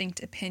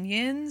distinct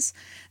opinions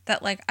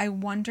that, like, I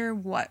wonder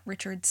what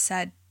Richard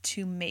said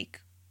to make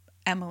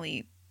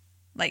Emily,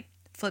 like,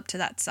 flip to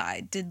that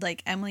side. Did,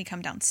 like, Emily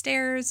come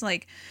downstairs?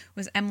 Like,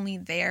 was Emily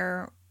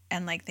there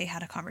and, like, they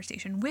had a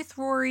conversation with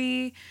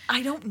Rory?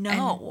 I don't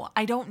know.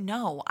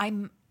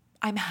 I'm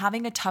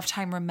having a tough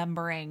time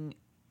remembering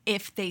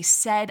if they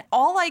said.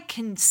 All I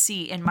can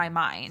see in my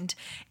mind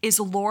is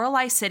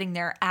Lorelai sitting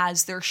there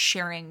as they're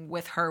sharing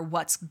with her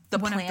what's the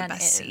One plan of the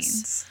best is.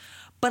 scenes.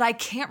 But I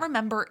can't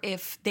remember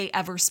if they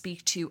ever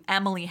speak to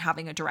Emily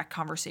having a direct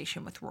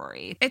conversation with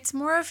Rory. It's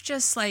more of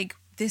just, like,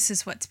 this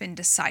is what's been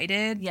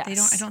decided.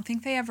 Yes. I don't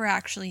think they ever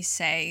actually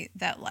say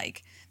that,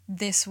 like,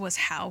 this was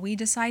how we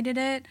decided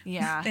it.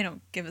 Yeah. They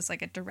don't give us,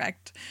 like, a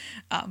direct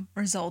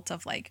result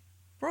of, like,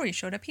 Rory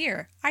showed up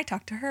here. I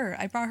talked to her.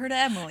 I brought her to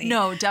Emily.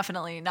 No,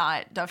 definitely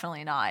not.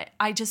 Definitely not.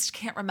 I just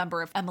can't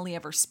remember if Emily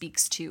ever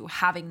speaks to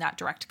having that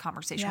direct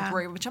conversation with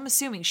Rory, which I'm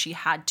assuming she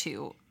had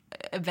to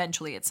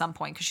eventually at some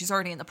point because she's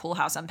already in the pool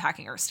house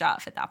unpacking her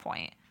stuff at that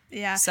point.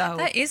 Yeah. So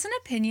that is an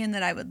opinion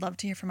that I would love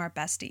to hear from our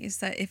besties,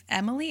 that if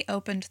Emily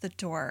opened the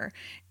door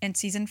in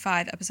season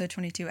 5, episode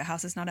 22, A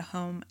House Is Not a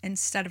Home,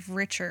 instead of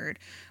Richard,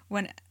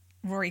 when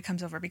Rory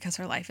comes over because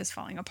her life is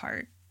falling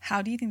apart,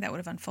 how do you think that would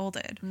have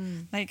unfolded?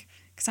 Like,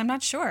 because I'm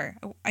not sure.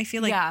 I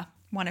feel like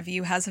one of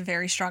you has a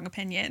very strong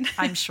opinion.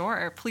 I'm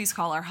sure. Please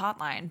call our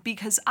hotline,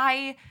 because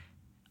I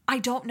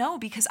don't know,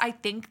 because I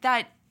think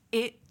that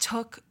it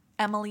took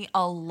Emily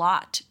a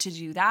lot to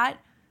do that,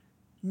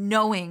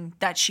 knowing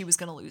that she was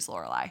going to lose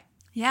Lorelai.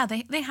 Yeah,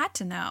 they had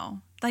to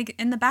know. Like,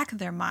 in the back of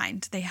their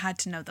mind, they had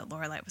to know that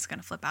Lorelai was going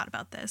to flip out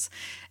about this,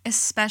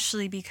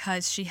 especially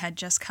because she had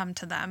just come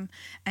to them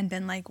and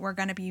been like, we're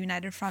going to be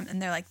united from,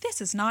 and they're like,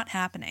 this is not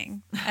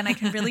happening. And I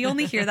can really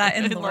only hear that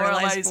in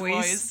Lorelai's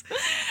voice.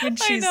 When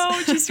she's, I know,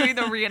 when she's doing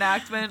the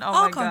reenactment. Oh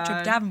I'll my come God.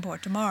 to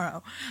Davenport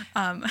tomorrow.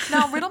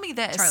 Now, riddle me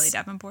this. Charlie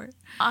Davenport.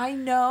 I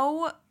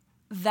know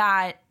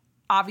that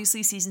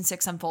obviously season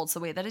 6 unfolds the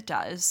way that it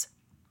does.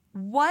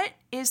 What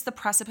is the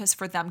precipice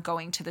for them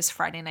going to this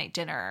Friday night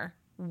dinner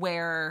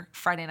where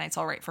Friday Night's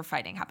All Right for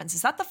Fighting happens?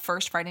 Is that the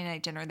first Friday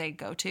night dinner they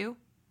go to?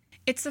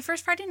 It's the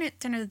first Friday night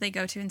dinner that they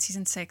go to in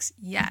season 6,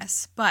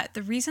 yes. But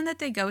the reason that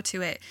they go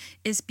to it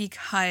is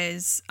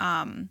because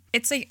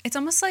it's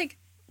almost like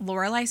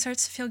Lorelai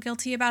starts to feel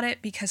guilty about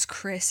it because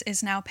Chris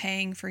is now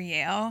paying for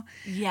Yale.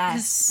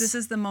 Yes. This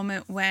is the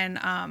moment when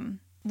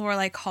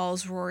Lorelai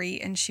calls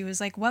Rory and she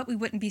was like, what, we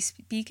wouldn't be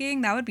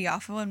speaking? That would be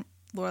awful. And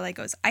Lorelai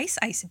goes, ice,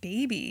 ice,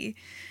 baby.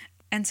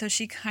 And so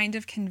she kind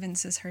of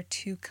convinces her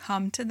to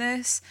come to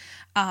this.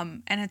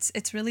 And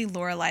it's really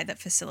Lorelai that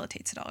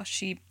facilitates it all.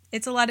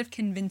 It's a lot of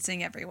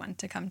convincing everyone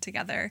to come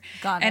together.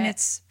 Got it. And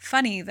it's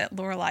funny that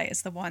Lorelai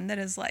is the one that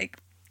is, like,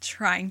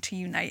 trying to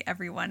unite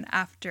everyone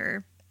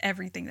after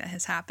everything that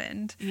has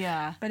happened.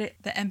 Yeah. But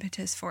the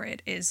impetus for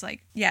it is,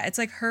 like, yeah, it's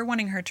like her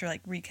wanting her to,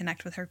 like,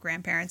 reconnect with her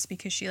grandparents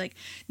because she, like,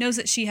 knows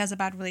that she has a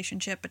bad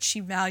relationship, but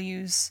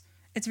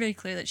it's very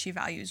clear that she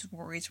values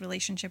Rory's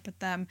relationship with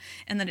them,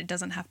 and that it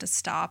doesn't have to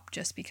stop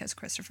just because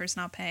Christopher's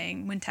not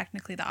paying when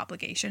technically the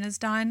obligation is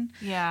done.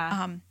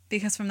 Yeah.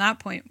 Because from that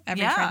point,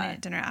 every Friday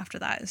night dinner after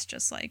that is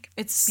just like,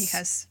 it's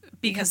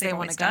because they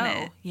want to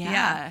go.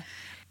 Yeah.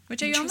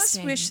 Which I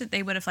almost wish that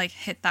they would have, like,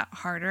 hit that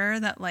harder,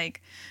 that,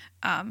 like,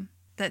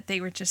 that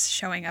they were just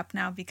showing up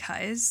now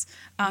because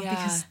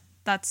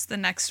that's the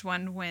next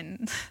one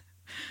when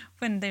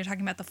they're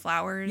talking about the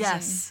flowers.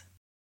 Yes.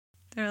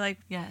 And they're like,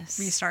 yes,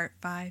 restart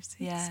 5, 6,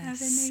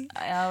 7,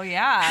 8. Oh,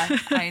 yeah.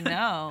 I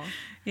know.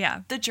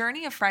 Yeah. The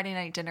journey of Friday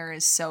night dinner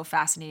is so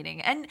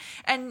fascinating. And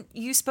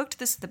you spoke to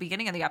this at the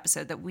beginning of the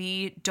episode, that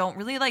we don't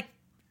really, like,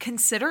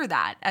 consider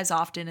that as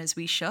often as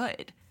we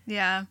should.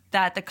 Yeah.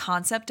 That the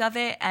concept of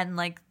it and,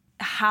 like,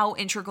 how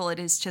integral it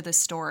is to the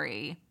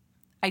story,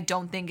 I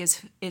don't think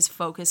is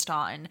focused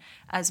on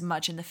as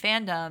much in the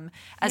fandom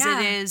as it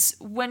is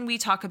when we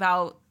talk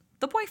about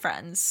the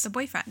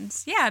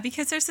boyfriends. Yeah,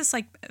 because there's this,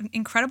 like,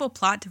 incredible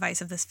plot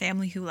device of this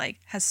family who, like,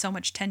 has so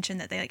much tension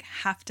that they, like,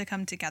 have to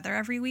come together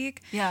every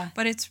week. Yeah.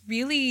 But it's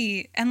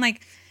really, and,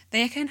 like,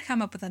 they can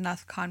come up with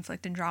enough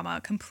conflict and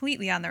drama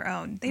completely on their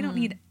own. They don't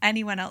need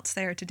anyone else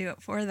there to do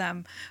it for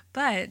them.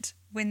 But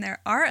when there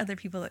are other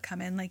people that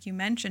come in, like you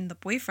mentioned, the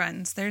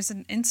boyfriends, there's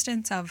an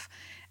instance of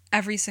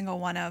every single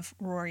one of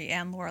Rory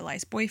and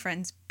Lorelai's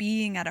boyfriends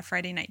being at a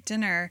Friday night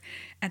dinner,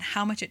 and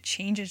how much it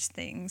changes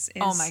things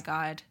is Oh my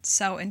God.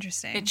 so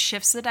interesting. It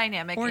shifts the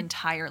dynamic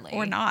entirely.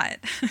 Or not.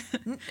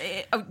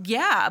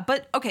 Yeah,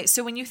 but okay,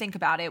 so when you think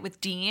about it, with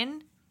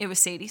Dean, it was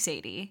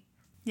Sadie.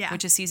 Yeah.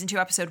 Which is season 2,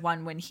 episode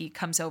 1, when he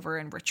comes over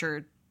and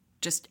Richard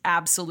just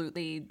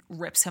absolutely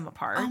rips him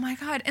apart. Oh my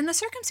God. And the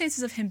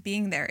circumstances of him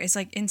being there is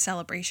like in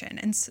celebration.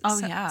 And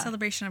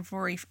celebration of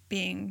Rory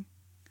being...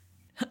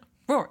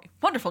 Rory,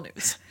 wonderful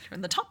news. You're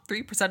in the top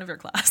 3% of your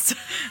class.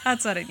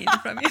 That's what I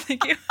needed from you.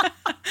 Thank you.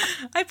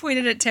 I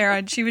pointed at Tara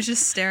and she was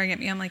just staring at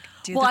me. I'm like,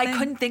 well, I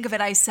couldn't think of it.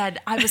 I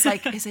was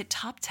like, is it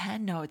top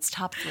 10? No, it's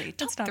top 3.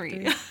 Top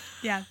 3.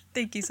 Yeah.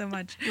 Thank you so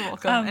much. You're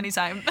welcome.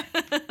 Anytime.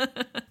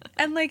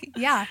 And like,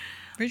 yeah,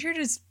 Richard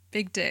is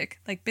big dick.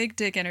 Like big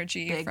dick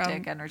energy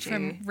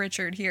from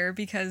Richard here,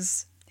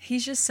 because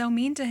he's just so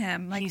mean to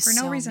him. Like he's for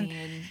no so reason.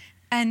 mean.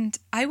 And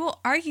I will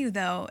argue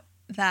though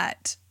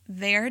that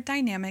their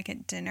dynamic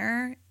at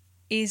dinner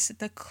is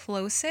the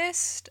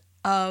closest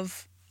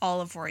of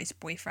all of Rory's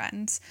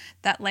boyfriends.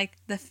 That like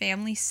the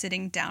family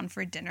sitting down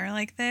for dinner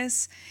like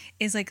this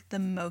is like the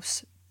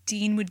most,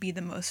 Dean would be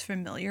the most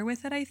familiar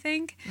with it, I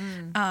think.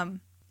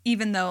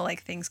 Even though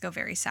like things go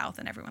very south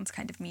and everyone's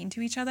kind of mean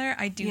to each other,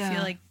 I do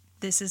feel like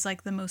this is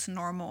like the most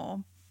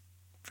normal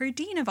for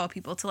Dean of all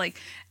people to like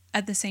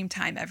at the same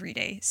time every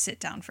day sit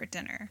down for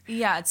dinner.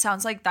 Yeah, it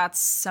sounds like that's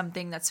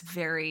something that's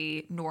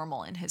very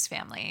normal in his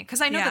family.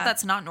 Because I know that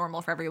that's not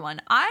normal for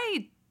everyone.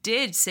 I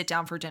did sit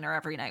down for dinner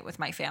every night with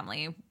my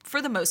family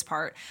for the most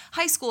part.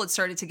 High school, it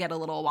started to get a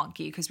little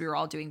wonky because we were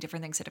all doing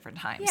different things at different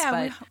times.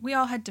 Yeah, but we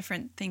all had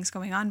different things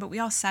going on, but we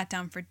all sat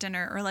down for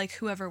dinner, or like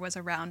whoever was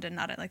around and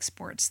not at like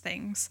sports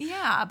things.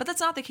 Yeah, but that's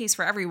not the case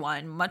for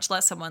everyone, much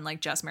less someone like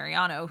Jess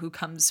Mariano who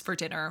comes for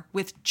dinner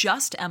with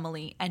just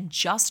Emily and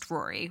just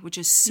Rory, which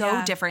is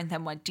so different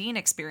than what Dean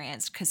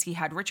experienced because he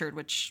had Richard,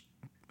 which...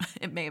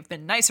 it may have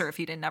been nicer if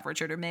he didn't have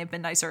Richard. It may have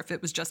been nicer if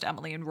it was just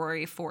Emily and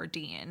Rory for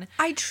Dean.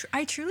 I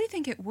truly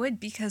think it would,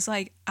 because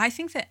like I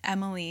think that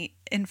Emily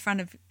in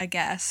front of a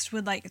guest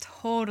would like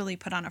totally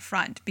put on a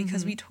front,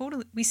 because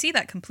we see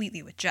that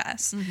completely with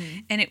Jess.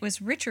 And it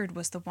was Richard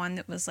was the one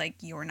that was like,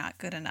 you're not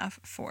good enough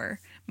for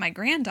my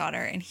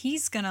granddaughter, and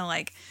he's gonna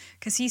like,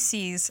 because he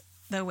sees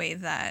the way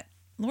that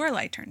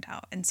Lorelai turned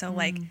out, and so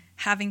like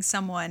having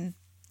someone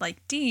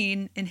like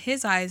Dean in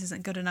his eyes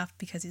isn't good enough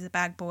because he's a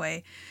bad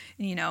boy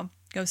and, you know,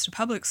 goes to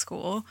public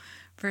school,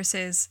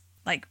 versus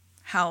like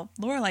how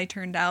Lorelai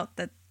turned out,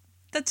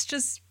 that's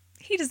just,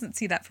 he doesn't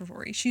see that for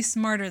Rory. She's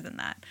smarter than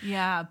that.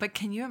 Yeah, but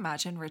can you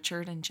imagine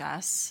Richard and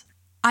Jess?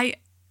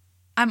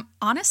 I'm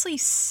honestly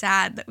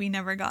sad that we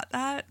never got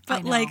that,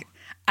 but like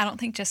I don't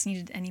think Jess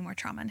needed any more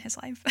trauma in his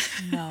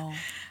life. No.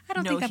 I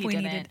don't think that boy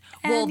needed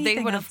Well, they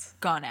anything would else. have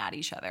gone at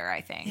each other,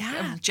 I think.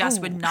 Yeah. Jess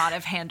would not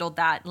have handled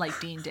that like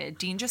Dean did.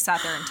 Dean just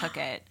sat there and took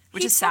it,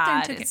 which He is sat there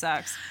and sad. took It it.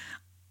 sucks.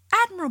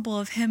 Admirable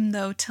of him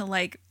though to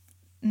like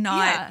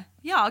not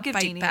Yeah, I'll give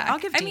bite Deanie. back. I'll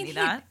give I mean, Deanie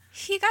that.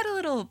 He got a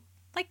little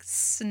like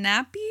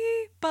snappy,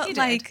 but He did.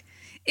 like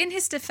in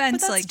his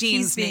defense, But that's like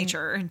Dean's he's being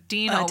nature.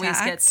 Dean always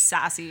attacked. gets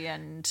sassy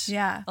and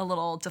a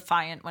little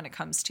defiant when it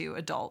comes to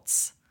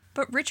adults.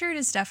 But Richard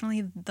is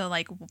definitely the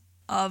like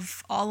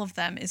of all of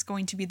them is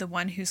going to be the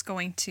one who's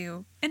going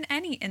to, in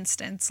any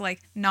instance,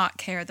 like not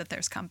care that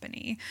there's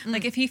company.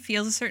 Like if he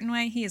feels a certain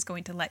way, he is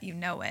going to let you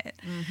know it.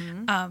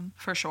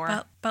 For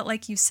sure. But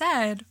like you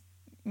said,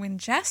 when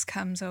Jess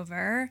comes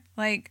over,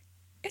 like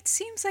it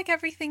seems like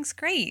everything's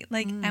great.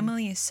 Like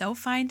Emily is so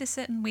fine to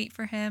sit and wait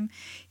for him.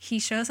 He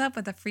shows up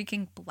with a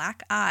freaking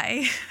black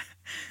eye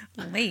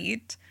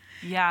late.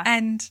 Yeah.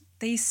 And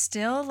they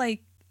still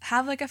like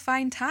have like a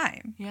fine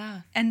time.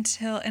 Yeah. And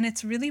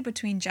it's really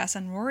between Jess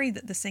and Rory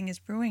that this thing is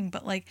brewing.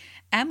 But like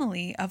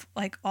Emily, of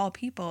like all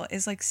people,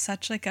 is like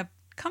such like a,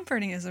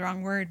 comforting is the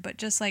wrong word, but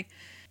just like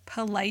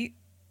polite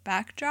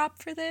backdrop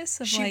for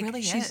this. Of She like, really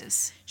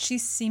is.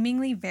 She's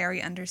seemingly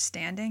very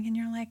understanding, and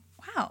you're like,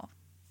 wow,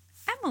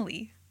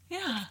 Emily,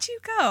 Yeah. where did you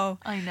go?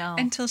 I know.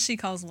 Until she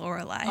calls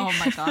Lorelai. Oh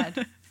my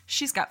God.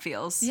 She's got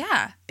feels.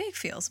 Yeah, big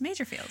feels,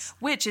 major feels.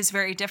 Which is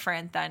very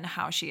different than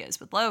how she is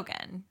with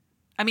Logan.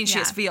 I mean, she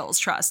has feels,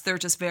 trust. They're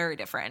just very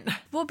different.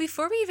 Well,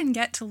 before we even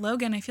get to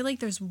Logan, I feel like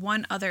there's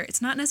one other,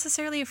 it's not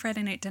necessarily a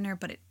Friday night dinner,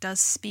 but it does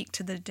speak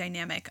to the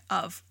dynamic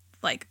of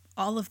like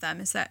all of them,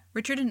 is that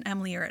Richard and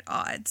Emily are at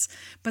odds.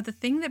 But the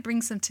thing that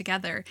brings them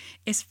together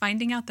is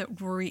finding out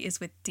that Rory is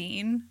with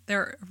Dean,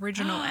 their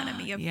original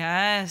enemy.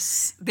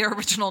 Yes. Their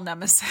original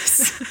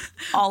nemesis.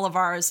 All of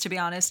ours, to be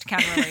honest,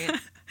 can relate.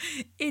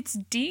 It's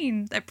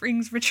Dean that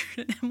brings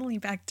Richard and Emily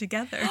back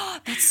together.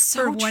 That's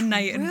so for one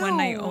night and one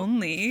night true.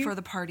 only. For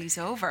the party's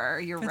over.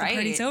 You're For right. the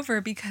party's over,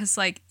 because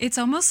like it's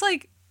almost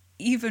like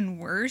even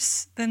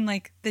worse than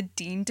like the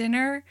Dean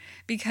dinner,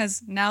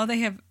 because now they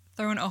have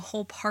thrown a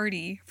whole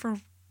party for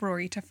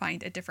Rory to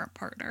find a different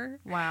partner.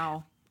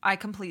 Wow. I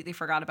completely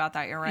forgot about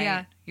that. You're right.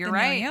 Yeah, You're the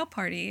right. Yale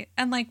party.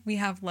 And like we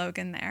have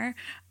Logan there.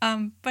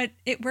 But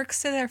it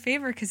works to their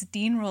favor because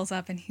Dean rolls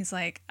up and he's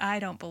like, I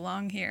don't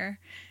belong here.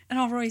 And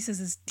all Rory says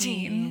is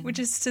Dean. Which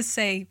is to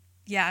say,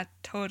 yeah,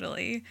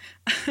 totally.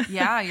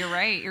 Yeah, you're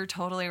right. You're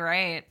totally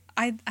right.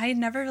 I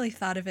never really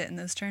thought of it in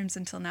those terms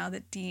until now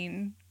that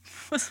Dean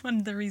was one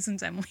of the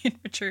reasons Emily and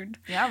Richard.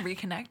 Yeah,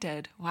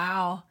 reconnected.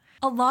 Wow.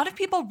 A lot of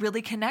people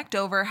really connect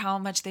over how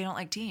much they don't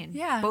like Dean.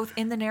 Yeah. Both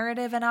in the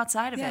narrative and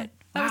outside of it.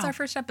 That was Wow. our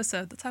first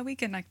episode. That's how we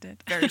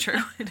connected. Very true.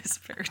 It is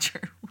very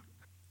true.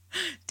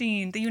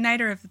 Dean, the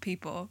uniter of the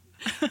people.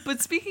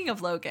 But speaking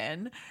of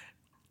Logan,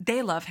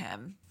 they love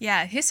him.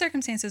 Yeah, his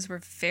circumstances were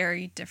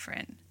very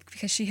different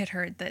because she had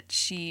heard that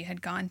she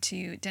had gone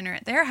to dinner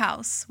at their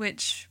house,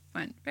 which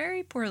went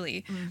very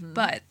poorly.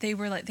 But they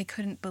were like, they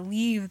couldn't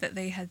believe that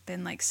they had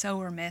been like so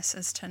remiss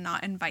as to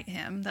not invite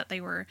him, that they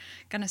were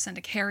going to send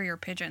a carrier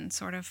pigeon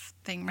sort of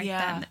thing right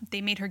then. They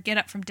made her get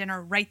up from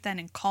dinner right then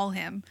and call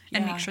him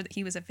and make sure that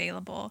he was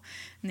available.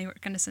 And they were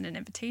going to send an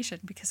invitation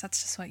because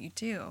that's just what you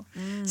do.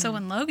 So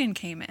when Logan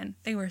came in,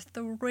 they were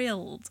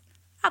thrilled,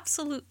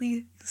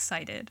 absolutely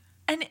excited.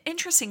 And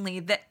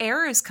interestingly, the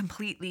air is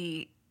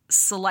completely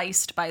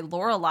sliced by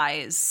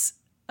Lorelai's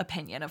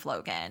opinion of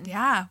Logan.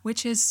 Yeah,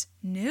 which is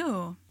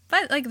new.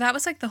 But like that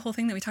was like the whole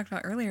thing that we talked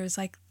about earlier is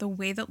like the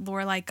way that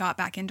Lorelai got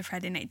back into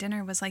Friday night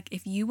dinner was like,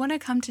 if you want to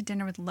come to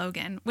dinner with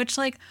Logan, which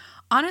like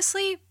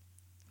honestly,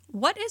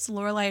 what is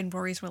Lorelai and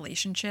Rory's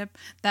relationship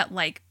that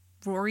like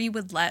Rory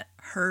would let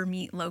her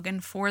meet Logan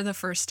for the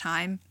first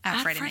time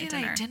at Friday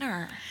night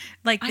dinner?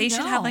 Like they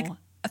should have like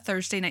a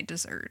Thursday night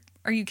dessert.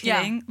 Are you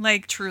kidding? Yeah,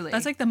 like truly.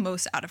 That's like the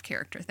most out of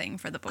character thing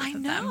for the both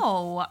of them.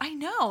 I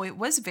know. It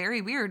was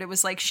very weird. It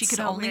was like she could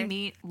only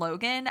meet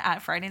Logan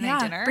at Friday night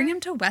dinner. Bring him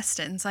to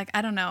Weston's. Like,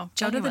 I don't know.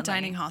 Go to the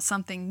dining hall,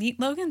 something. Meet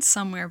Logan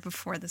somewhere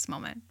before this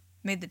moment.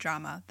 Made the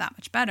drama that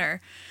much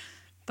better.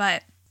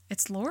 But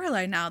it's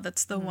Lorelai now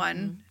that's the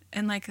one,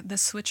 and like the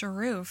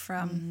switcheroo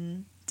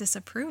from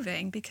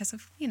disapproving because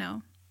of, you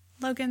know,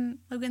 Logan's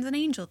an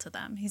angel to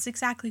them. He's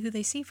exactly who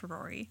they see for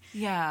Rory.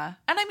 Yeah.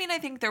 And I mean, I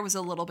think there was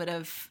a little bit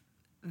of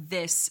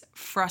this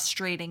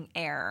frustrating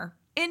air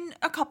in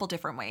a couple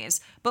different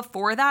ways.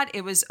 Before that,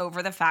 it was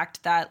over the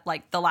fact that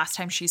like the last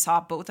time she saw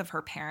both of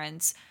her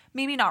parents,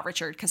 maybe not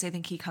Richard, because I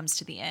think he comes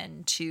to the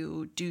end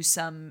to do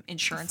some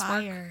insurance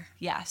work.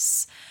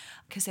 Yes.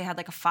 Because they had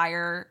like a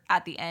fire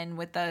at the end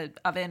with the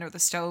oven or the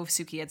stove.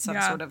 Suki had some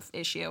sort of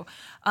issue.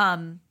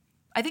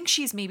 I think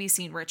she's maybe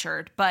seen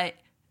Richard, but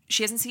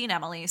she hasn't seen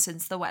Emily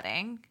since the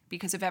wedding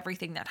because of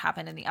everything that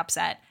happened in the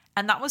upset.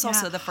 And that was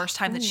also the first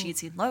time that she had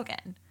seen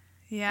Logan.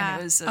 Yeah.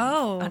 And it was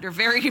under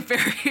very,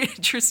 very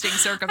interesting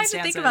circumstances. I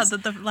had to think about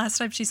that. The last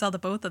time she saw the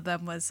both of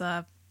them was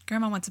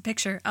Grandma wants a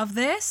picture of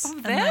this.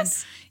 Of and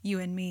this? Then you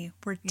and me,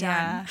 we're done.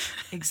 Yeah,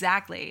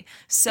 exactly.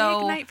 So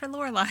big night for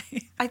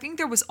Lorelai. I think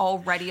there was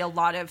already a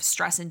lot of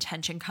stress and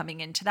tension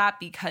coming into that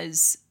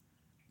because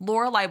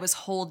Lorelai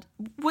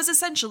was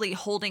essentially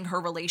holding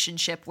her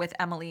relationship with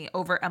Emily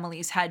over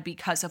Emily's head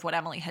because of what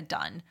Emily had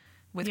done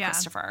with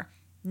Christopher.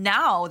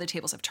 Now the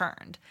tables have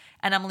turned.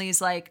 And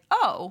Emily's like,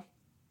 oh,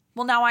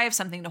 well, now I have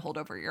something to hold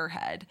over your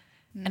head.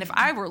 And if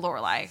I were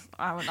Lorelai,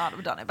 I would not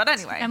have done it. But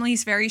anyway.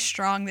 Emily's very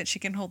strong that she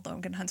can hold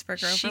Logan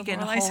Huntsberger over She can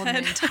Lorelai's hold head.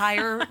 an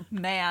entire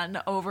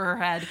man over her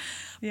head.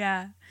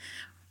 Yeah.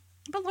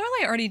 But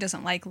Lorelai already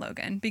doesn't like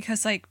Logan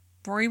because, like,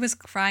 Rory was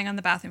crying on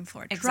the bathroom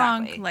floor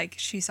drunk. Like,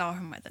 she saw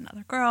him with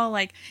another girl.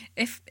 Like,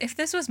 if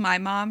this was my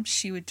mom,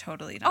 she would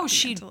totally not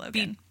be into Logan.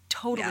 Be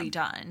totally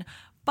done.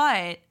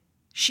 But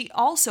she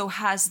also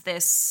has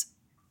this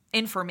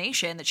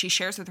information that she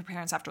shares with her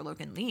parents after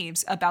Logan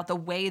leaves about the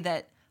way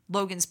that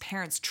Logan's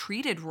parents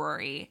treated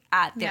Rory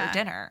at their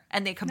dinner,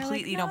 and they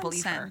completely don't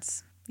believe her.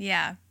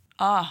 Yeah.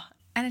 And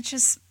it's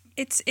just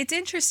it's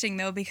interesting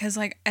though because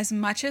like as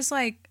much as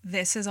like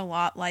this is a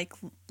lot like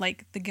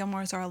the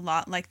Gilmores are a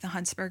lot like the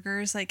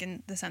Huntsbergers, like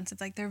in the sense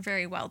of like they're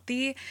very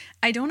wealthy,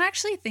 I don't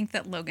actually think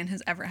that Logan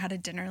has ever had a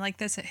dinner like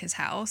this at his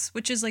house,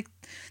 which is like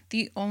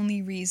the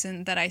only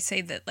reason that I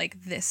say that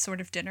like this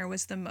sort of dinner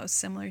was the most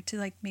similar to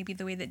like maybe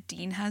the way that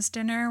Dean has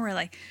dinner, where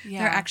like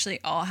they're actually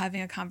all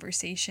having a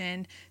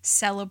conversation,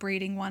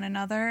 celebrating one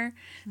another,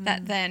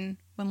 that then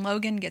when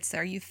Logan gets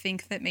there, you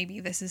think that maybe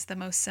this is the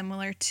most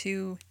similar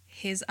to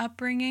his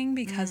upbringing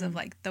because of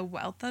like the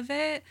wealth of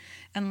it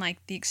and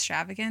like the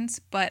extravagance.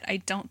 But I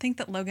don't think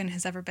that Logan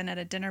has ever been at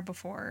a dinner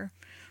before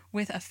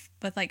with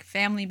like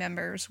family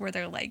members where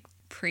they're like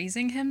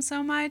praising him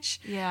so much.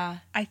 Yeah.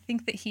 I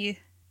think that he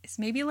is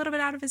maybe a little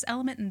bit out of his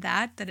element in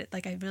that it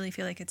like I really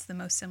feel like it's the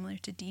most similar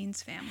to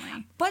Dean's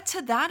family. But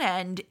to that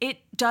end, it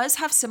does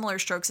have similar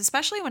strokes,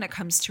 especially when it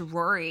comes to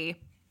Rory,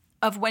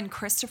 of when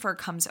Christopher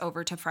comes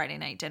over to Friday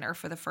night dinner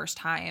for the first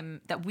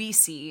time that we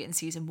see in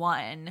season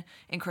 1,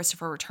 and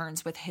Christopher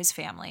returns with his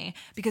family,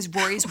 because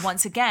Rory's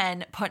once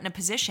again put in a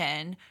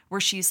position where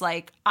she's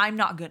like, I'm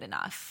not good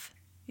enough.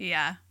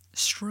 Yeah.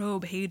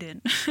 Strobe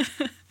Hayden.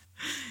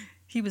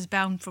 He was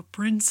bound for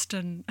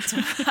Princeton.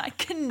 I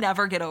can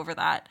never get over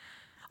that.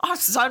 Our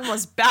son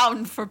was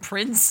bound for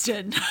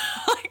Princeton.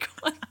 Like,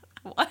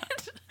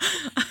 what?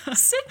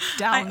 Sit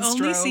down, I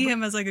only see Strobe.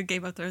 him as like a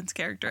Game of Thrones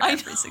character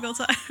every single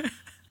time.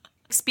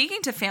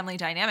 Speaking to family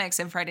dynamics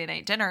in Friday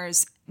Night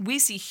Dinners, we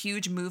see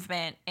huge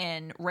movement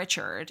in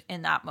Richard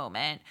in that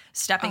moment,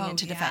 stepping in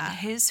to defend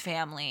his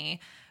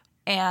family.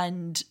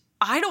 And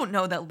I don't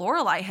know that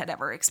Lorelai had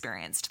ever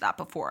experienced that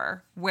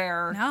before,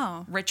 where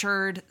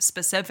Richard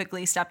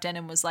specifically stepped in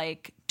and was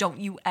like, don't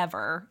you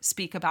ever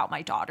speak about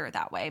my daughter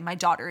that way. My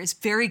daughter is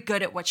very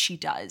good at what she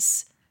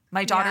does.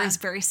 My daughter is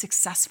very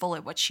successful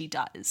at what she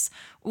does.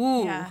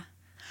 Ooh. Yeah.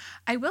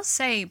 I will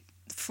say,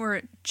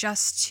 for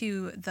just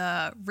to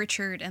the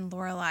Richard and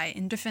Lorelai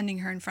in defending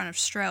her in front of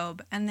Strobe,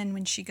 and then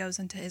when she goes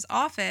into his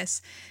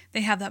office,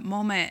 they have that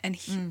moment, and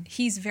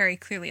he's very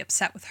clearly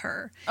upset with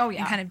her. Oh yeah,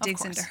 and kind of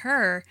digs into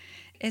her,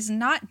 is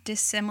not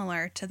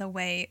dissimilar to the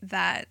way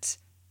that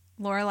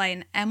Lorelai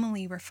and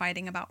Emily were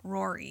fighting about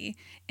Rory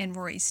in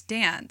Rory's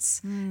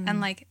dance,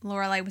 and like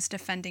Lorelai was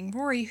defending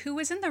Rory, who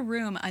was in the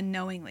room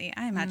unknowingly.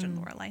 I imagine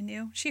Lorelai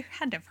knew; she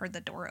had to have heard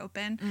the door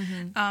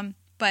open,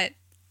 but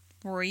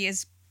Rory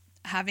is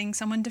having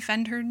someone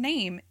defend her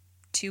name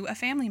to a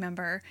family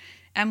member.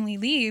 Emily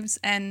leaves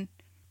and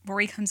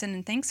Rory comes in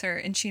and thanks her,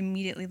 and she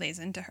immediately lays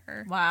into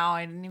her. Wow,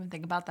 I didn't even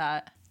think about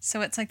that.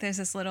 So it's like there's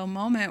this little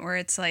moment where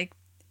it's like,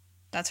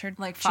 that's her,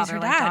 like she's father, her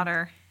like dad.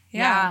 daughter.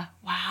 Yeah.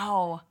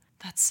 Wow.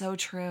 That's so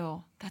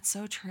true. That's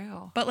so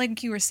true. But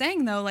like you were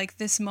saying though, like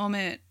this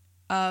moment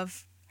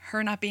of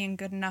her not being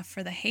good enough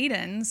for the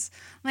Haydens,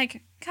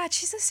 like, God,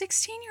 she's a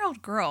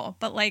 16-year-old girl.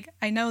 But like,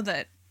 I know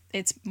that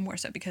it's more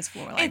so because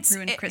Lorelai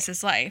ruined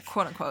Chris's life.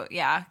 Quote unquote,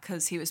 yeah,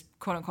 because he was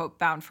quote unquote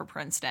bound for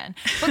Princeton.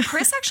 But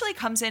Chris actually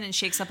comes in and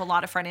shakes up a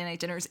lot of Friday Night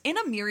Dinners in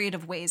a myriad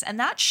of ways. And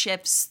that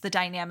shifts the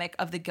dynamic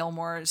of the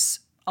Gilmores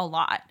a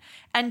lot.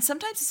 And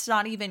sometimes it's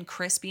not even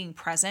Chris being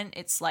present.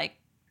 It's like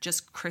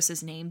just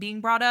Chris's name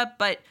being brought up.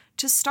 But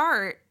to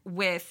start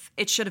with,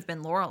 it should have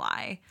been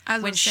Lorelai.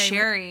 When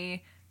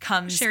Sherry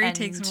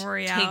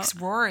takes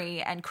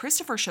Rory and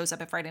Christopher shows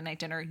up at Friday Night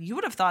Dinner, you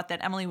would have thought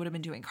that Emily would have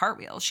been doing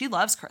cartwheels. She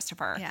loves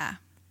Christopher. Yeah.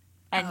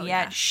 And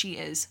yet she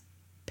is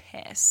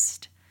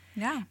pissed.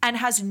 Yeah. And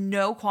has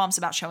no qualms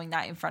about showing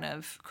that in front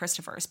of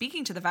Christopher.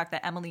 Speaking to the fact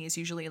that Emily is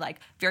usually like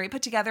very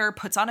put together,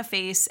 puts on a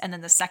face, and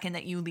then the second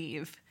that you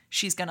leave,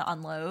 she's going to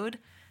unload.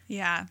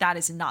 Yeah. That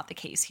is not the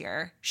case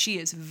here. She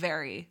is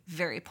very,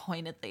 very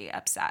pointedly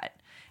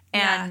upset.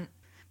 And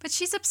but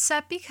she's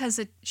upset because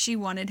she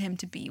wanted him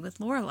to be with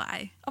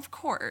Lorelai. Of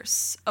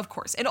course. Of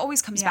course. It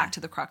always comes back to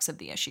the crux of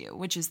the issue,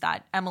 which is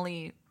that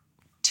Emily,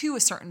 to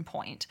a certain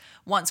point,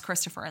 wants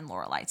Christopher and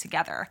Lorelai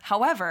together.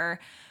 However,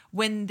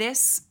 when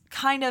this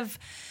kind of...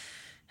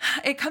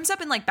 It comes up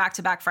in like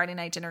back-to-back Friday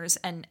Night Dinners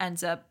and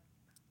ends up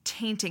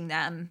tainting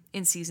them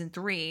in season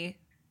 3,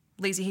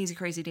 Lazy Hazy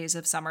Crazy Days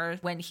of Summer,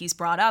 when he's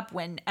brought up,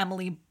 when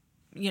Emily,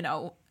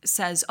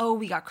 says, oh,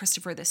 we got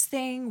Christopher this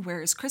thing.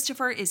 Where's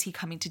Christopher? Is he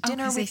coming to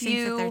dinner with you? Because they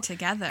think that they're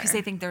together. Because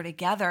they think they're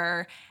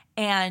together.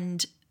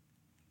 And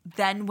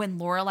then when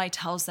Lorelai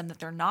tells them that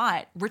they're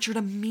not, Richard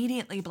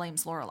immediately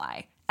blames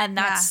Lorelai. And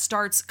that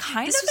starts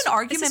kind of an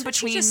argument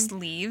between... She just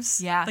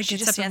leaves. Yeah, like she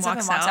just stands up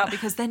and walks out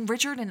because then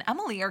Richard and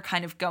Emily are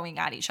kind of going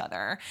at each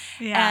other.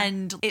 Yeah.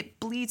 And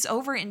it bleeds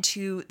over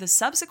into the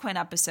subsequent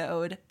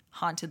episode,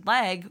 Haunted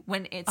Leg,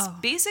 when it's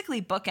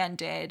basically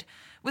bookended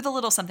with a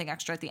little something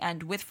extra at the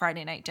end with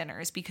Friday Night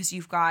Dinners, because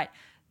you've got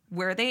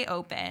where they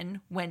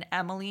open when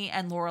Emily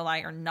and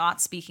Lorelai are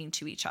not speaking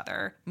to each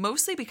other,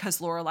 mostly because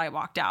Lorelai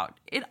walked out.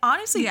 It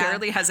honestly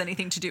barely has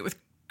anything to do with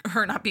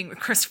her not being with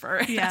Christopher.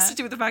 It has to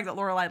do with the fact that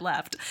Lorelai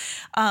left.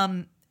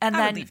 And I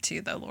then would leave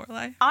too, though,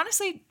 Lorelai.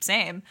 Honestly,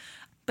 same.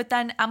 But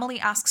then Emily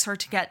asks her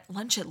to get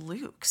lunch at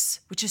Luke's,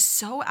 which is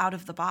so out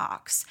of the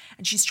box.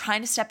 And she's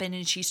trying to step in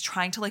and she's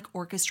trying to like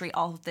orchestrate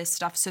all of this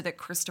stuff so that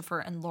Christopher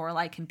and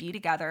Lorelai can be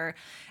together.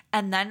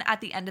 And then at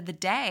the end of the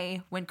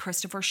day, when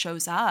Christopher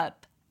shows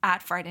up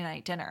at Friday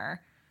Night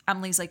Dinner,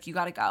 Emily's like, you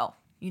got to go.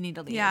 You need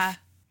to leave. Yeah.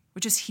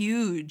 Which is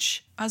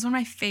huge. That was one of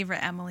my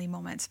favorite Emily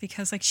moments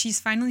because like she's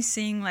finally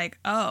seeing like,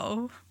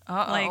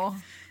 like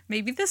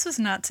maybe this was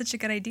not such a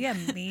good idea.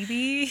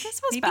 Maybe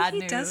this was bad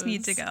news. He does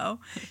need to go.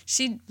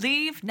 She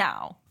leave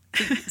now,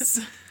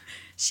 please.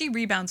 She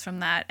rebounds from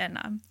that and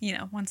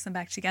wants them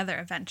back together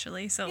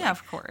eventually. So yeah,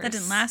 of course. That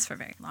didn't last for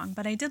very long,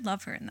 but I did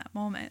love her in that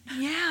moment.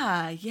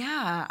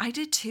 Yeah, I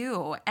did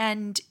too.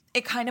 And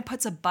it kind of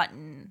puts a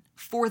button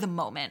for the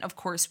moment. Of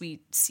course,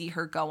 we see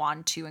her go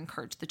on to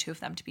encourage the two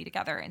of them to be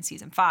together in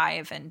season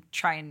 5 and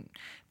try and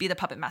be the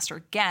puppet master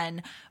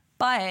again.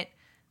 But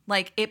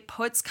like it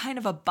puts kind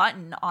of a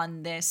button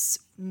on this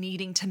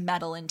needing to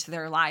meddle into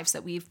their lives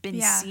that we've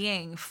been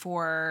seeing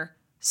for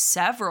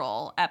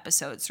several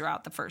episodes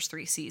throughout the first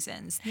 3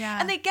 seasons. Yeah.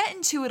 And they get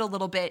into it a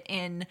little bit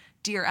in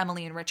Dear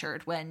Emily and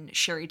Richard when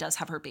Sherry does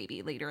have her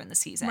baby later in the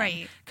season.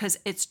 Right. Because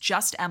it's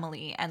just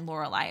Emily and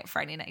Lorelai at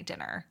Friday Night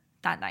Dinner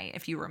that night,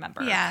 if you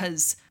remember. Yeah.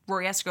 Because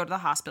Rory has to go to the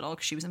hospital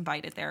because she was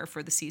invited there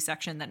for the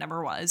C-section that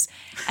never was.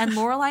 And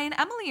Lorelai and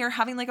Emily are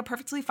having like a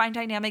perfectly fine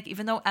dynamic,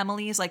 even though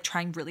Emily is like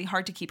trying really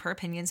hard to keep her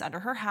opinions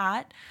under her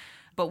hat.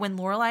 But when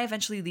Lorelai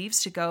eventually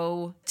leaves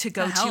to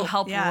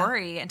help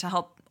Rory and to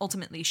help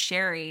ultimately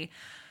Sherry,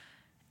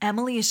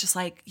 Emily is just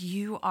like,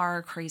 you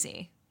are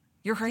crazy.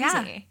 You're crazy.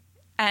 Yeah.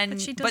 And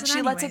But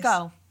she lets it anyways.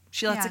 go.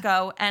 She lets Yeah. it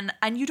go.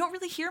 And you don't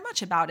really hear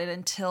much about it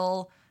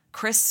until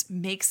Chris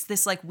makes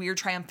this like weird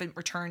triumphant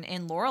return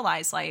in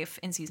Lorelai's life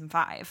in season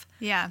 5.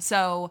 Yeah.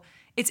 So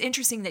it's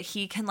interesting that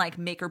he can like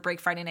make or break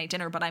Friday night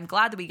dinner, but I'm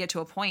glad that we get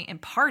to a point in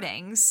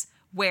Partings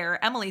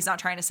where Emily's not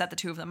trying to set the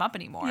two of them up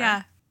anymore.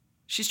 Yeah.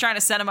 She's trying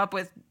to set him up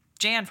with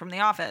Jan from The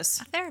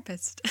Office. A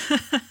therapist.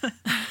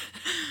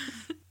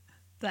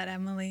 That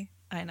Emily.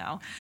 I know.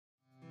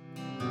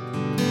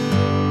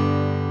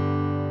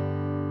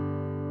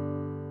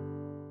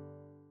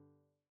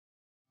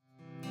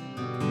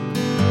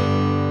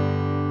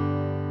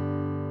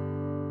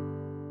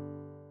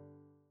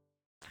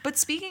 But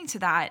speaking to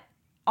that,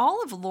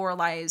 all of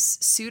Lorelai's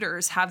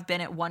suitors have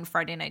been at one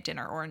Friday night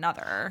dinner or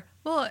another.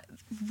 Well,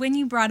 when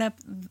you brought up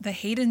the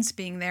Haydens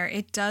being there,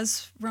 it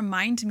does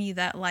remind me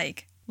that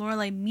like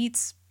Lorelai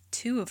meets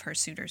 2 of her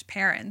suitors'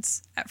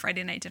 parents at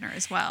Friday night dinner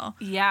as well.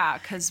 Yeah,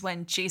 because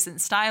when Jason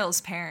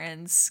Stiles'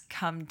 parents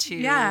come to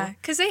Yeah,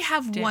 because they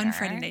have one dinner.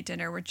 Friday night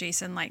dinner where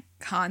Jason like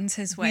cons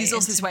his way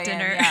weasels into his way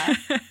dinner. in, yeah.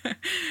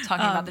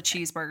 Talking about the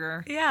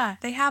cheeseburger. Yeah,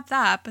 they have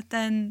that, but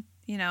then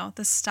you know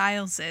the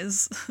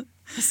Stileses,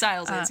 The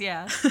Stiles is,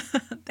 yeah.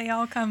 they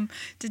all come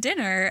to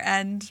dinner,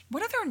 and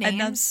What are their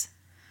names?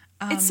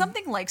 It's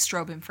something like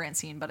Strobe and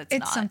Francine, but it's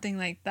not. it's something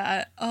like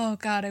that. Oh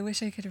God, I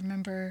wish I could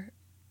remember.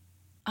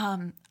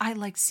 I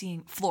like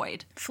seeing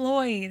Floyd.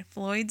 Floyd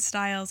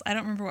Stiles. I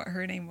don't remember what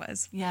her name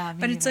was. Yeah, me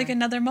but it's like neither.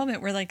 another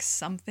moment where like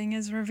something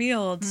is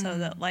revealed, so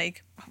that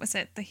like what was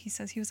it that he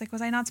says? He was like,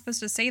 was I not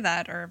supposed to say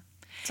that or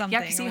something?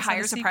 Yeah, because Or he was that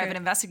hires a secret? private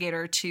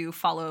investigator to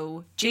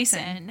follow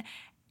Jason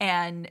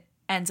and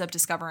ends up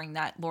discovering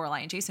that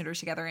Lorelai and Jason are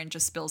together and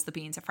just spills the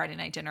beans at Friday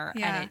night dinner.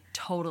 Yeah. And it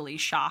totally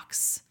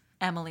shocks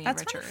Emily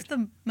That's and Richard. one of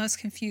the most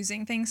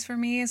confusing things for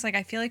me is like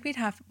I feel like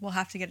we'll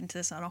have to get into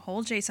this on a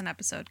whole Jason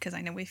episode because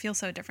I know we feel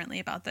so differently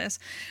about this,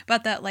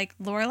 but that like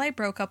Lorelai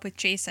broke up with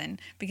Jason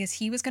because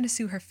he was going to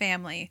sue her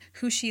family,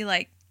 who she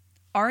like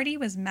already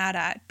was mad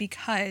at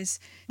because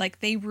like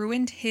they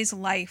ruined his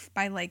life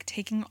by like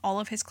taking all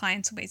of his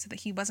clients away so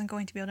that he wasn't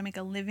going to be able to make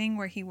a living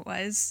where he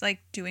was like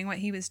doing what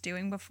he was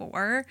doing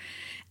before.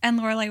 And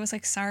Lorelai was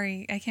like,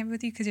 sorry, I can't be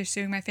with you because you're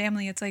suing my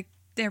family. It's like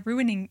they're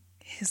ruining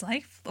his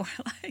life,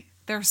 Lorelai.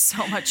 There's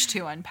so much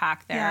to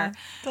unpack there. Yeah,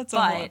 that's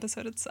a whole But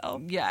episode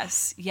itself.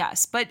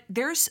 yes. But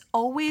there's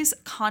always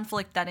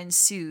conflict that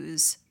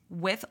ensues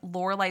with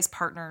Lorelai's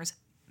partners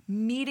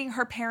meeting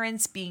her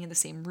parents, being in the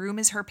same room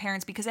as her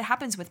parents, because it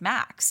happens with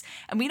Max.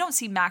 And we don't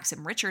see Max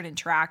and Richard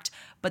interact,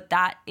 but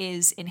that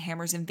is in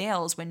Hammers and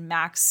Veils when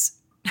Max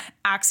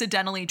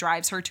accidentally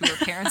drives her to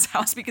her parents'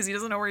 house because he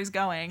doesn't know where he's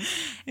going.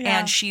 Yeah.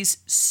 And she's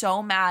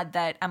so mad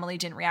that Emily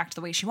didn't react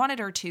the way she wanted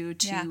her to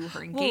Yeah.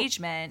 her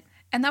engagement.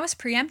 And that was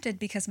preempted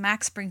because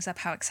Max brings up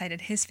how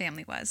excited his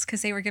family was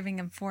because they were giving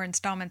him 4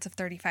 installments of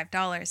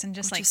 $35 and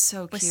just Which like is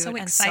so was cute so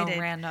and excited so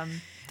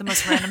random. The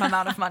most random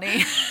amount of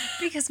money.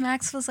 because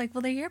Max was like,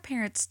 well, they're your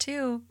parents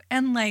too.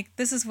 And like,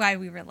 this is why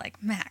we were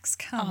like, Max,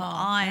 come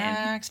on.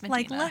 Max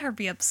like, Medina. let her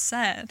be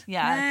upset.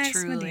 Yeah, Max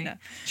truly. Medina.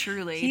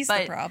 Truly. He's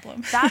But the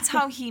problem. That's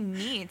how he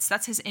meets.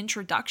 That's his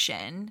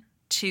introduction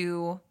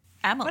to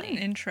Emily. What an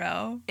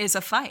intro. Is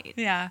a fight.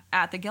 Yeah.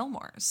 At the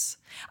Gilmores.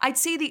 I'd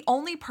say the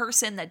only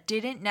person that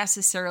didn't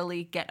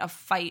necessarily get a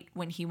fight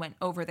when he went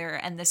over there,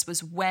 and this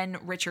was when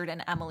Richard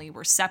and Emily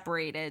were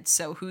separated,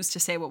 so who's to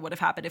say what would have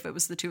happened if it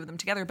was the two of them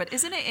together, but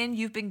isn't it in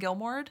You've Been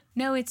Gilmored?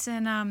 No, it's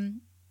in,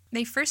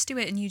 they first do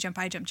it in You Jump,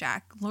 I Jump,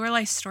 Jack.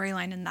 Lorelai's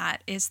storyline in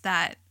that is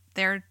that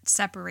they're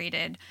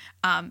separated,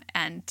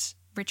 and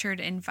Richard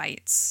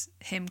invites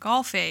him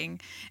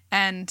golfing,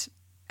 and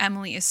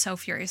Emily is so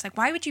furious. Like,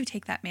 why would you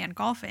take that man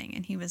golfing?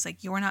 And he was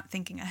like, you're not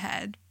thinking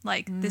ahead.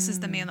 Like, this is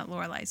the man that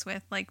Lorelai's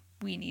with. Like,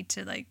 we need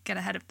to, like, get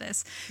ahead of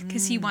this.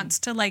 Because he wants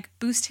to, like,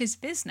 boost his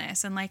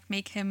business and, like,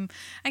 make him,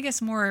 I guess,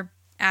 more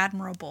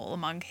admirable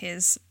among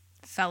his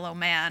fellow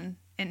man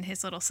in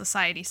his little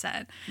society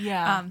set.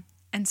 Yeah.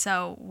 And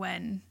so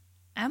when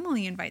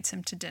Emily invites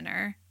him to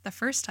dinner the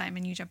first time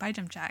in You Jump, I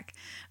Jump, Jack,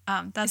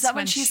 that's Is that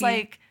when she, she's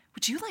like,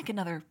 would you like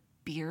another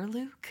beer,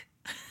 Luke?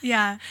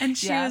 yeah. And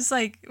she Yeah. was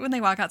like, when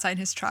they walk outside,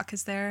 his truck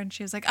is there. And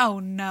she was like, oh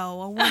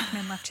no, a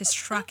workman left his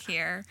truck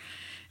here.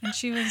 And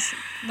she was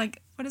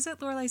like, what is it?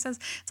 Lorelai says,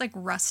 it's like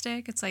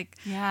rustic. It's like,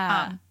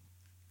 Yeah.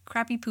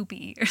 crappy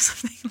poopy or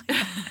something like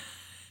that.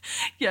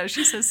 Yeah,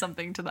 she says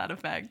something to that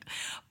effect.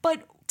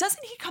 But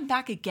doesn't he come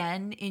back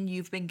again in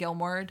You've Been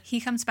Gilmored? He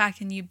comes back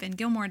and You've Been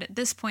Gilmored at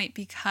this point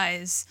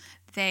because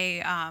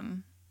they,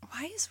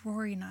 why is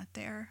Rory not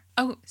there?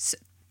 Oh, so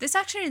this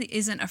actually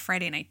isn't a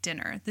Friday night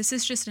dinner. This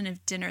is just a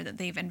dinner that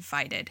they've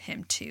invited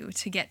him to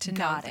get to know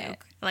Got it.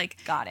 Luke. Like,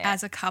 Got it.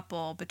 as a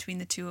couple between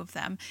the two of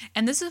them.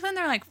 And this is when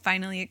they're, like,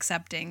 finally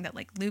accepting that,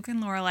 like, Luke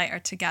and Lorelai are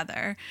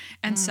together.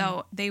 And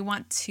so they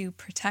want to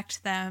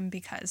protect them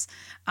because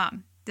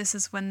this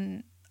is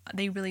when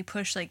they really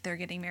push like they're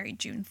getting married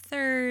June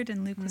 3rd,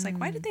 and Luke was like,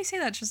 why did they say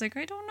that? She's like,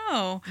 I don't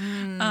know.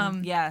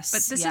 Yes.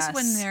 But this is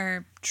when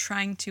they're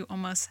trying to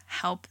almost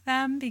help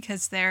them,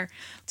 because they're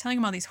telling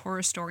them all these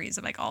horror stories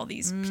of like all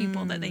these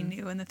people that they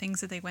knew and the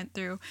things that they went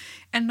through.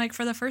 And like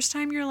for the first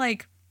time you're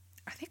like,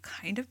 are they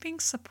kind of being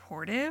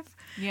supportive?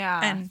 Yeah.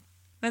 And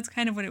that's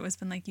kind of what it was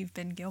been like, you've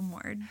been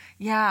Gilmored.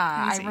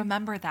 Yeah, Crazy. I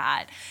remember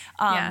that.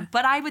 Yeah.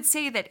 But I would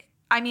say that,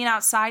 I mean,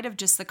 outside of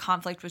just the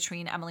conflict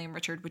between Emily and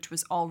Richard, which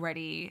was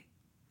already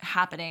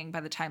happening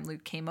by the time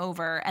Luke came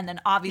over, and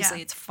then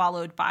obviously it's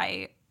followed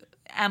by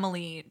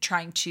Emily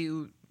trying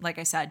to, like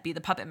I said, be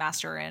the puppet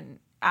master and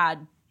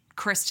add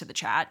Chris to the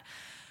chat.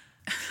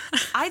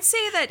 I'd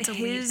say that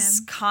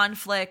his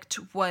conflict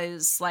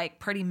was like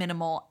pretty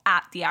minimal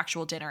at the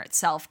actual dinner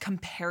itself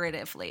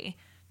comparatively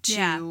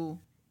to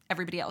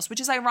everybody else, which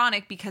is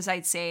ironic because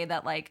I'd say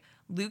that like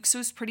Luke's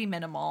was pretty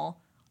minimal,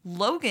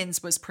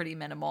 Logan's was pretty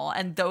minimal,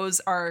 and those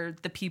are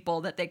the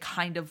people that they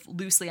kind of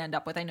loosely end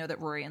up with. I know that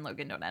Rory and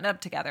Logan don't end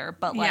up together,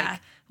 but like well,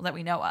 that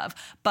we know of,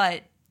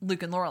 but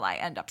Luke and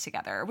Lorelai end up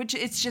together, which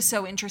it's just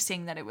so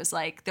interesting that it was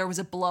like there was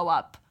a blow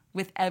up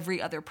with every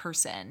other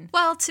person.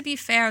 Well, to be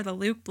fair, the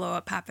Luke blow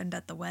up happened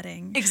at the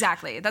wedding.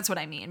 Exactly. That's what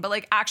I mean. But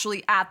like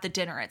actually at the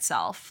dinner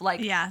itself,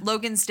 like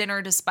Logan's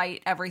dinner,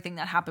 despite everything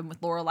that happened with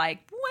Lorelai,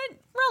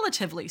 went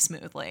relatively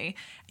smoothly.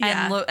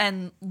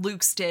 And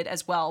Luke's did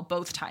as well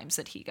both times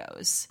that he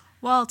goes.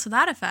 Well, to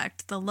that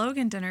effect, the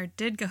Logan dinner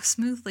did go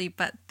smoothly,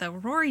 but the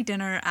Rory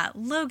dinner at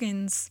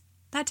Logan's,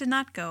 that did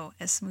not go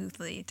as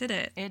smoothly, did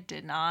it? It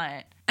did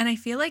not. And I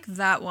feel like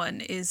that one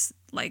is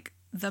like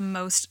the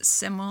most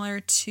similar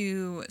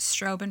to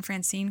Strobe and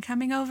Francine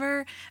coming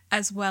over,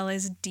 as well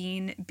as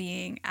Dean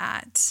being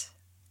at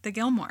the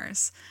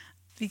Gilmores,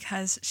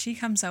 because she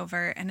comes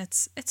over and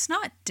it's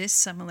not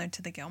dissimilar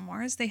to the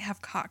Gilmores. They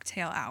have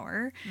cocktail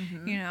hour,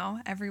 you know,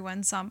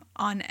 everyone's on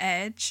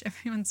edge,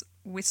 everyone's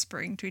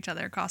whispering to each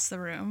other across the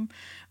room.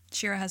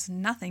 Shira has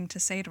nothing to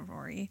say to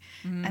Rory.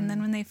 And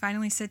then when they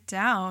finally sit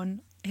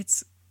down,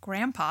 it's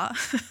Grandpa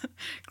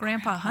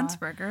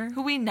Huntsberger,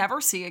 who we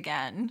never see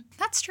again.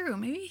 That's true.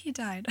 Maybe he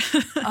died.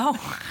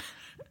 Oh,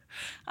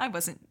 I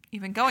wasn't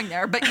even going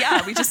there, but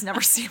yeah, we just never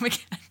see him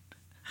again.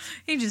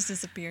 He just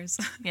disappears.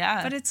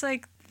 Yeah. But it's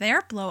like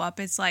their blow up,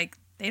 it's like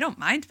they don't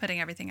mind putting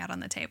everything out on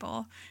the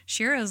table.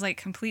 Shira's like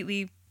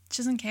completely,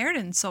 she doesn't care to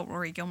insult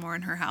Rory Gilmore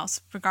in her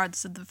house,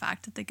 regardless of the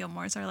fact that the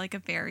Gilmores are like a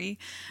very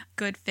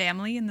good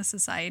family in the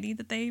society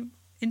that they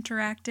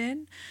interact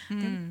in.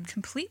 They're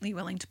completely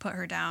willing to put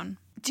her down.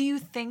 Do you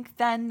think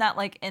then that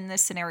like in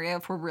this scenario,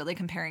 if we're really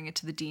comparing it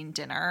to the Dean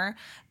dinner,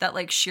 that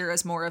like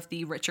Shira's more of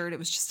the Richard, it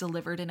was just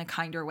delivered in a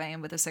kinder way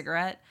and with a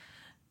cigarette?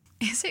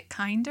 Is it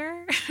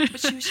kinder? But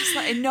she was just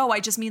like, no, I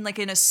just mean like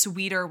in a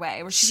sweeter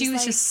way. Where she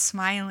was like, just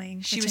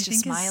smiling. She was just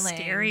smiling. Is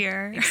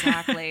scarier.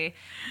 Exactly.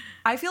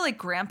 I feel like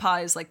Grandpa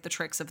is like the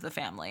Trix of the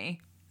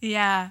family.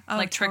 Yeah. Oh,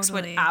 like Trix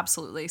totally. would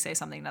absolutely say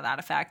something to that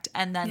effect.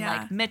 And then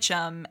like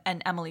Mitchum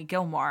and Emily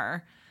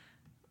Gilmore,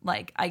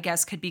 like, I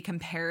guess could be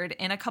compared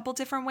in a couple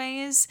different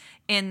ways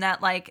in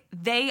that, like,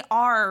 they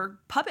are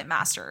puppet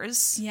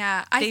masters.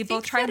 Yeah. They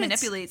both try to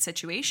manipulate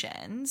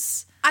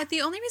situations. The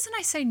only reason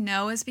I say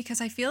no is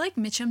because I feel like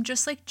Mitchum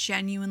just, like,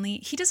 genuinely,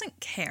 he doesn't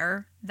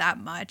care that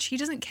much. He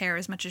doesn't care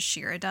as much as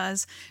Shira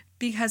does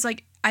because,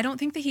 like, I don't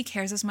think that he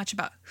cares as much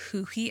about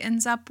who he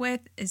ends up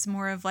with. It's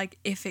more of like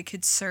if it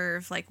could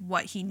serve like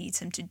what he needs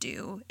him to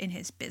do in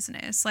his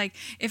business. Like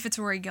if it's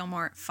Rory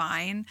Gilmore,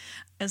 fine,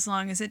 as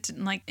long as it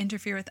didn't like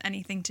interfere with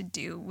anything to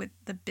do with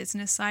the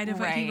business side of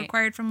what he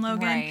required from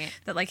Logan. Right.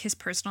 That like his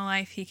personal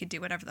life, he could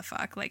do whatever the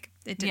fuck. Like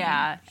it didn't.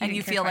 Yeah, and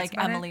you feel like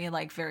Emily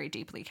like very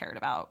deeply cared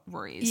about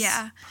Rory's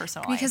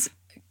personal life.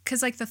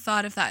 Because, like, the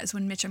thought of that is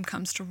when Mitchum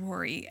comes to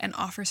Rory and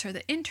offers her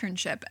the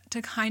internship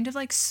to kind of,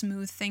 like,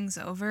 smooth things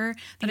over.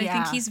 That I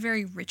think he's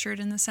very Richard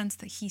in the sense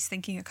that he's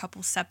thinking a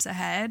couple steps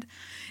ahead.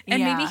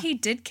 And maybe he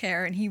did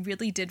care and he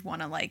really did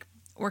want to, like,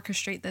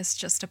 orchestrate this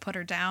just to put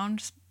her down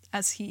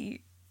as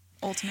he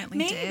ultimately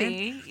did.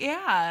 Maybe,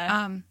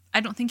 yeah. I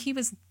don't think he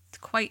was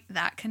quite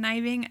that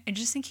conniving. I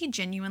just think he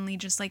genuinely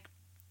just, like,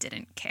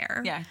 didn't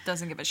care. Yeah,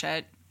 doesn't give a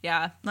shit.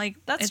 Yeah, like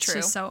that's it's true.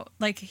 Just so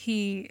like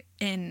he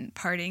in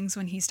Partings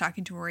when he's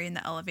talking to Rory in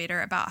the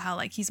elevator about how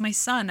like he's my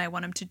son, I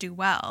want him to do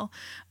well,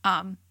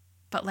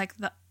 but like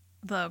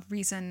the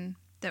reason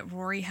that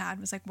Rory had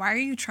was like, why are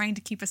you trying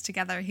to keep us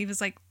together? He was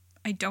like,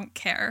 I don't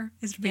care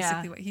is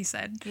basically what he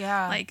said.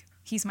 Yeah, like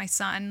he's my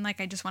son, like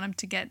I just want him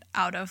to get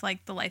out of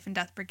like the life and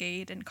death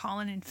brigade and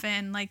Colin and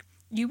Finn, like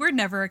you were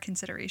never a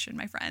consideration,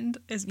 my friend,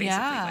 is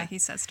basically what he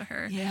says to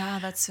her. Yeah,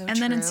 that's so true.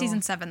 And then in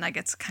season 7, that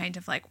gets kind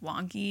of like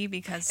wonky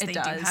because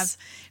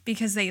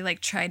they like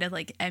try to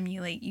like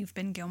emulate You've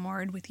Been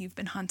Gilmored with You've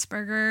Been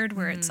Huntsbergered,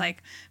 where it's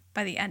like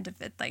by the end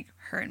of it, like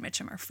her and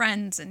Mitchum are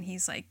friends and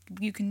he's like,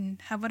 you can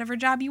have whatever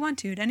job you want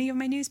to at any of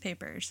my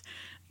newspapers,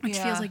 which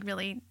feels like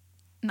really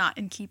not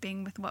in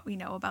keeping with what we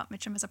know about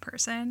Mitchum as a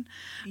person.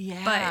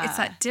 Yeah. But it's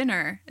that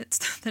dinner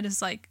that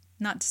is like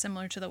not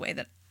dissimilar to the way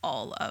that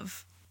all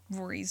of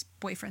Rory's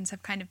boyfriends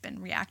have kind of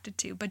been reacted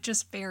to, but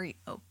just very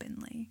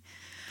openly.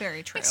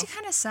 Very true. Makes you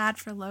kind of sad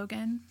for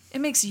Logan.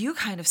 It makes you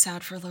kind of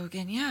sad for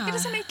Logan, yeah. It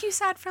doesn't make you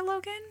sad for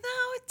Logan?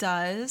 No, it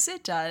does.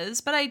 It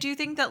does. But I do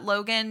think that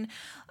Logan,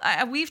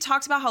 we've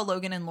talked about how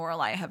Logan and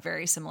Lorelai have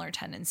very similar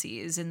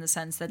tendencies in the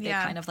sense that they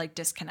kind of like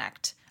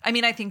disconnect. I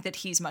mean, I think that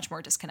he's much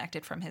more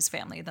disconnected from his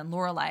family than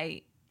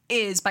Lorelai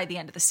is by the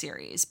end of the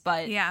series.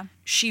 But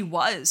she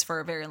was for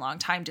a very long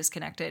time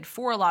disconnected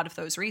for a lot of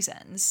those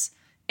reasons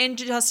in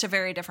just a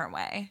very different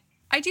way.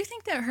 I do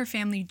think that her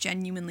family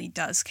genuinely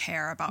does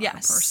care about her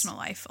personal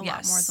life a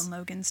lot more than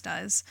Logan's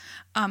does.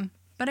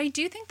 But I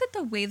do think that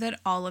the way that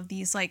all of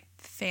these like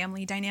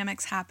family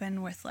dynamics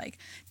happen with like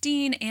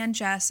Dean and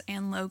Jess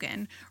and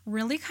Logan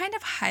really kind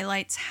of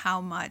highlights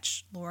how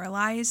much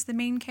Lorelai is the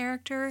main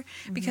character,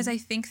 because I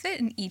think that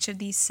in each of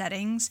these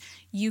settings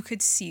you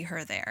could see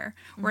her there,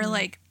 where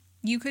like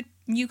you could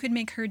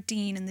make her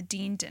Dean in the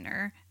Dean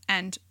dinner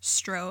and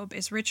Strobe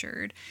is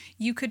Richard.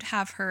 You could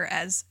have her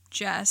as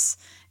Jess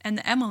and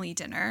the Emily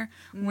dinner,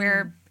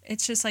 where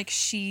it's just like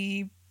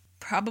she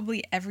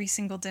probably every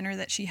single dinner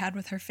that she had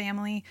with her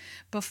family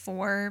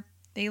before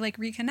they like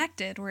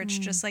reconnected, where it's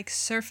just like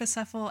surface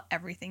level,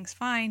 everything's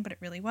fine, but it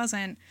really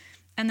wasn't.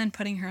 And then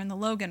putting her in the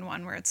Logan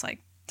one, where it's like,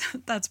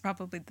 that's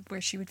probably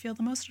where she would feel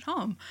the most at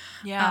home.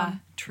 Yeah,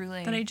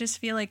 truly. But I just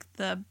feel like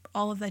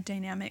all of the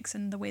dynamics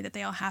and the way that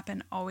they all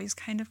happen always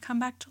kind of come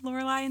back to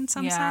Lorelai in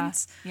some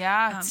sense.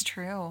 Yeah, it's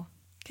true.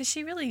 Because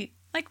she really,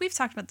 like we've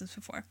talked about this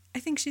before, I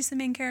think she's the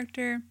main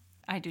character.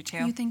 I do too.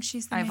 You think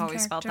she's the main character? I've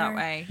always felt that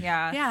way.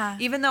 Yeah. Yeah.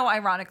 Even though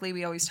ironically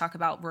we always talk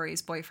about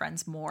Rory's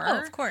boyfriends more. Oh,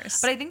 of course.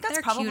 But I think that's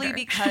They're probably cuter.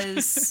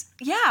 because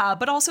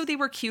but also they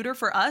were cuter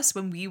for us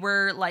when we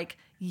were like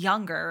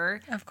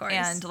younger. Of course.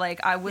 And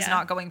like I was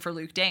not going for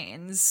Luke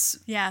Danes.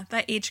 Yeah,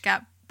 that age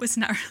gap was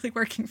not really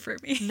working for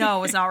me. No,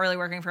 it was not really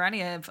working for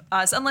any of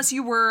us, unless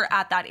you were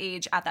at that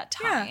age at that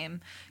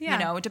time. Yeah.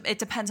 You know, it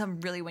depends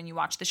on really when you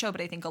watch the show, but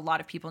I think a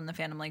lot of people in the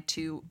fandom like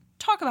to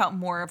talk about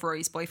more of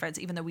Rory's boyfriends,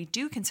 even though we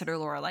do consider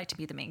Lorelai to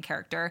be the main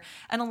character.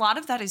 And a lot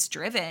of that is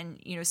driven,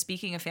 you know,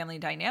 speaking of family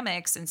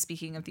dynamics and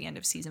speaking of the end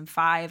of season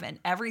 5 and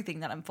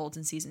everything that unfolds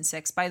in season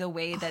 6, by the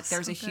way that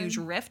there's a huge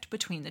rift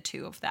between the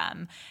two of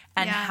them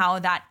and how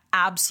that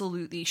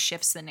absolutely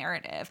shifts the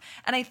narrative.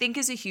 And I think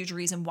is a huge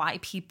reason why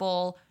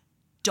people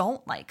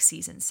don't like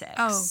season 6.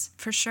 Oh,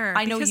 for sure.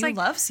 I know because, you like,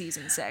 love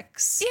season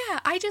 6.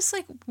 Yeah, I just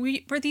like,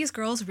 were these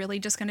girls really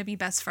just going to be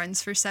best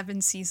friends for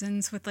 7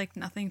 seasons with like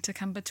nothing to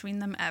come between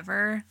them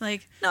ever?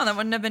 Like, no, that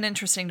wouldn't have been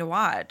interesting to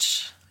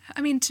watch. I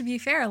mean, to be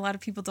fair, a lot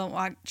of people don't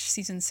watch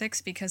season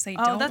 6 because they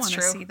don't want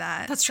to see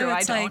that. That's true.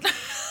 I don't. Like,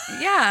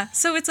 yeah,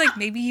 so it's like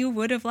maybe you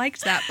would have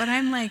liked that, but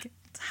I'm like,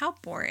 how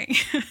boring.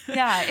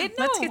 Yeah,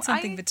 let's get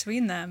something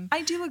between them.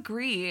 I do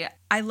agree.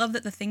 I love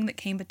that the thing that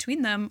came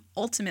between them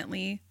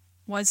ultimately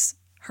was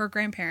her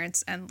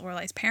grandparents and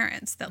Lorelai's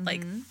parents, that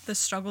like the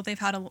struggle they've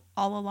had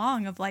all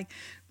along of like,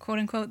 quote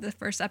unquote, the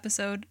first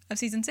episode of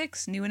season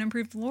 6, new and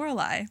improved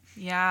Lorelai.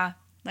 Yeah.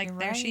 Like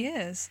there she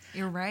is.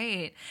 You're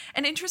right.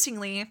 And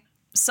interestingly,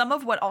 some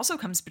of what also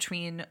comes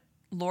between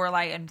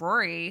Lorelai and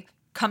Rory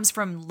comes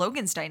from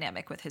Logan's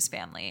dynamic with his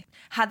family.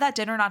 Had that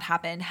dinner not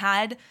happened,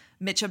 had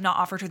Mitchum not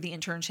offered her the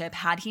internship,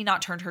 had he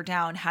not turned her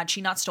down, had she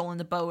not stolen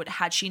the boat,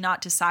 had she not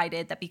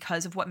decided that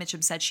because of what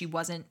Mitchum said she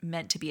wasn't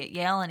meant to be at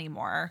Yale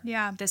anymore,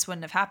 this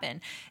wouldn't have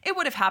happened. It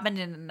would have happened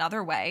in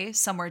another way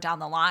somewhere down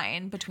the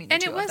line between the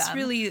two of them. And it was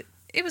really,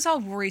 it was all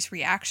Rory's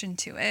reaction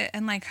to it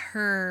and like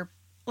her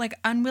like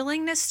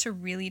unwillingness to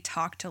really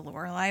talk to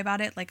Lorelai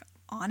about it, like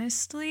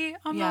honestly,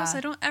 almost.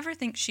 I don't ever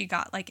think she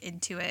got like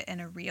into it in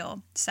a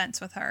real sense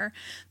with her.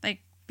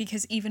 Like,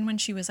 because even when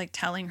she was like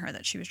telling her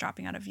that she was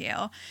dropping out of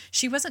Yale,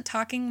 she wasn't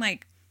talking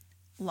like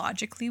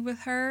logically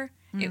with her.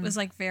 It was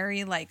like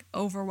very like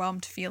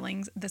overwhelmed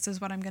feelings. This is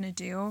what I'm going to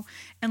do.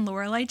 And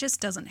Lorelai just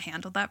doesn't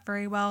handle that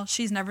very well.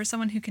 She's never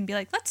someone who can be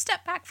like, let's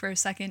step back for a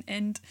second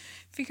and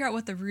figure out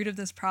what the root of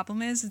this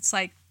problem is. It's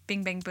like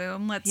bing, bang,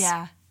 boom. Let's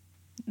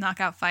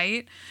knockout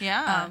fight.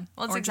 Yeah.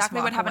 Well, it's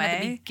exactly what happened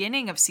at the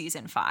beginning of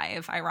season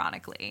 5,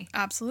 ironically.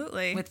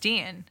 Absolutely. With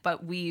Dean.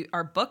 But we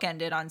are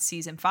bookended on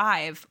season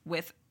 5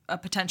 with a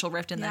potential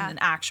rift and then an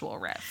actual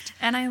rift.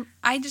 And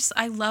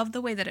I love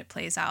the way that it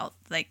plays out,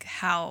 like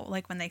how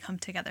like when they come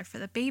together for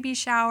the baby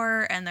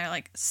shower and they're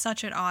like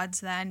such at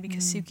odds then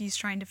because Suki's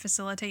trying to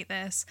facilitate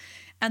this,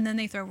 and then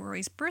they throw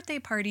Rory's birthday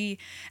party,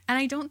 and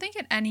I don't think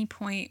at any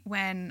point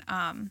when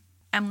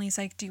Emily's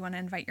like, do you want to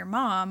invite your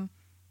mom,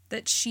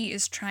 that she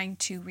is trying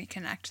to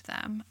reconnect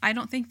them. I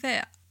don't think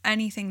that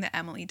anything that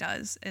Emily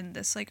does in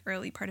this like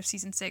early part of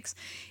season 6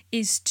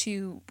 is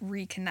to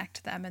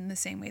reconnect them in the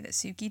same way that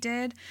Suki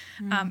did.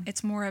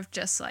 It's more of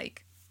just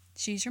like,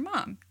 she's your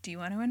mom. Do you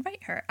want to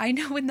invite her? I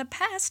know in the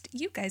past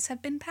you guys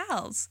have been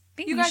pals.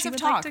 Maybe you guys she have would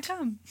talked. like to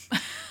come.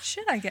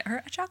 Should I get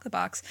her a chocolate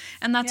box?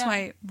 And that's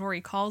why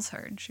Rory calls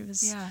her. And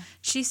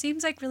she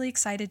seems like really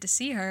excited to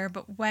see her,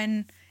 but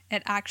when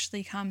it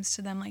actually comes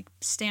to them like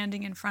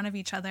standing in front of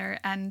each other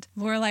and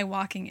Lorelai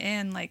walking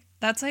in, like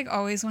that's like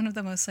always one of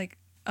the most like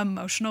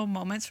emotional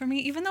moments for me,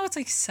 even though it's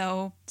like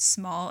so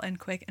small and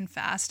quick and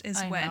fast,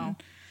 is when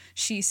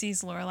she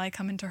sees Lorelai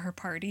come into her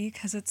party,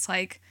 because it's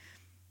like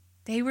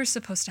they were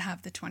supposed to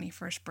have the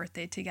 21st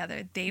birthday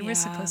together. They were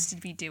supposed to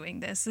be doing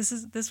this.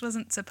 This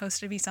wasn't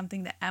supposed to be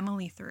something that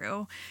Emily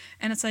threw.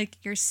 And it's like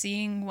you're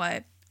seeing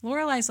what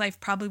Lorelai's life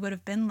probably would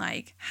have been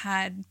like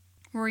had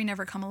Rory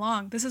never come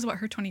along. This is what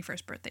her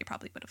 21st birthday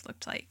probably would have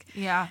looked like.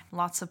 Yeah,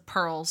 lots of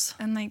pearls.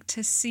 And like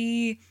to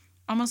see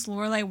almost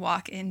Lorelai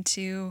walk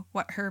into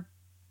what her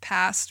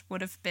past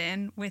would have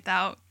been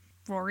without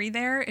Rory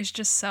there is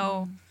just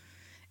so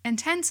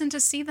intense. And to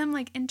see them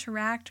like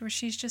interact where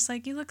she's just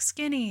like, you look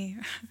skinny.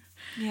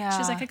 Yeah.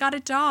 She's like, I got a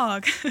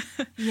dog.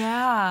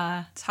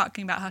 Yeah.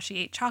 Talking about how she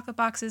ate chocolate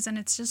boxes, and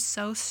it's just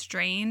so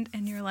strained,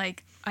 and you're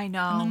like, I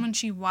know. And then when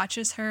she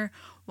watches her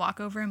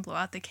walk over and blow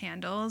out the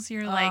candles,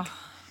 you're like,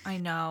 I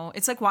know.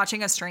 It's like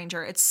watching a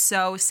stranger. It's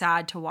so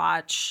sad to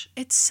watch.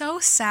 it's so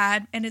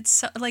sad, and it's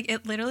so, like,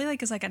 it literally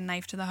like is like a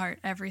knife to the heart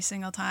every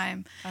single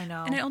time. I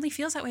know. And it only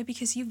feels that way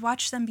because you've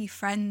watched them be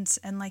friends,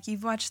 and like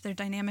you've watched their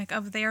dynamic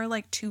of their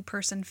like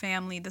 2-person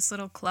family, this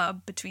little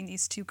club between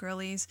these two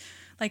girlies,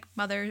 like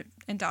mother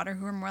and daughter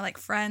who are more like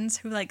friends,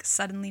 who like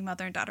suddenly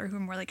mother and daughter who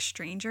are more like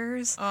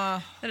strangers.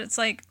 That it's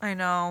like, I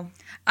know.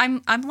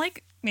 I'm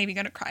like maybe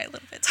gonna cry a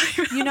little bit.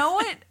 You know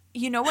what?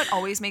 You know what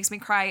always makes me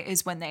cry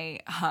is when they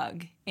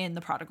hug in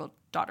The Prodigal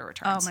Daughter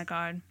Returns. Oh my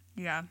God.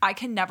 Yeah. I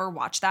can never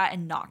watch that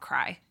and not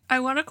cry. I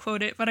want to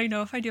quote it, but I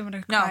know if I do, I'm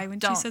going to cry. When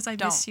she says, I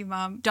miss you,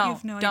 Mom. You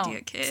have no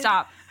idea, kid.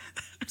 Stop.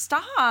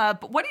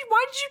 Stop. Why did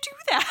you do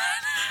that?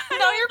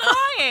 Now you're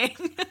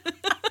crying.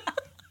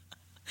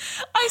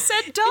 I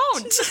said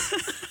don't.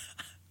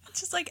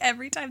 Just like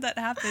every time that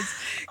happens,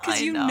 because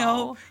I you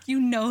know.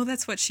 know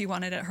that's what she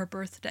wanted at her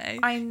birthday.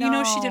 I You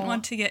know she didn't know.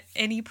 want to get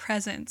any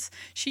presents.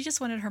 She just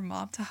wanted her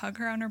mom to hug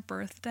her on her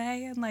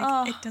birthday, and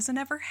like it doesn't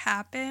ever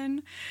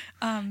happen.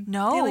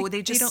 No,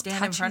 they just don't stand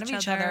in touch front of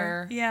each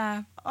other.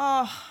 Yeah,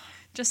 Oh,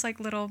 just like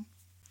little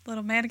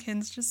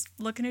mannequins just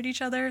looking at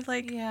each other.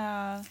 Like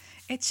yeah.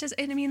 it's just,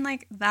 I mean,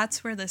 like,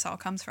 that's where this all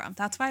comes from.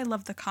 That's why I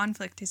love the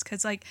conflict, is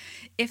because, like,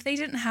 if they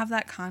didn't have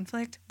that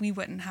conflict, we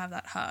wouldn't have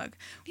that hug.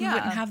 We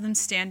wouldn't have them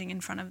standing in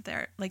front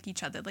of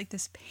each other, like,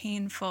 this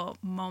painful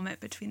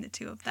moment between the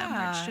two of them.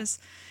 Where it's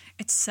just,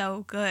 it's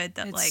so good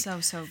that,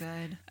 It's so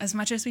good. as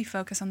much as we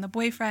focus on the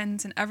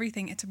boyfriends and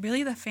everything, it's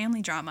really the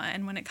family drama.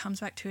 And when it comes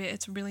back to it,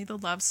 it's really the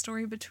love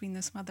story between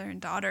this mother and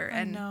daughter.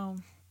 And No.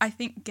 I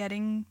think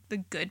getting the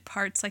good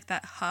parts, like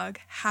that hug,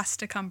 has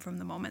to come from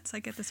the moments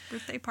like at this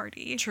birthday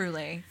party.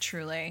 Truly,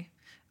 truly.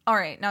 All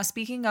right. Now,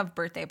 speaking of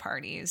birthday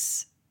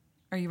parties,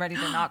 are you ready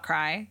to not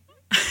cry?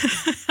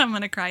 I'm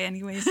going to cry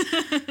anyways.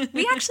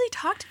 We actually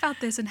talked about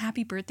this in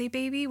Happy Birthday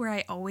Baby, where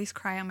I always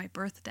cry on my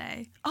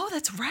birthday. Oh,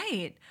 that's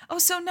right. Oh,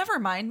 so never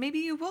mind. Maybe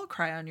you will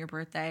cry on your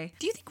birthday.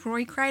 Do you think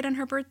Rory cried on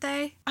her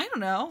birthday I don't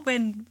know.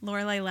 when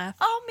Lorelai left?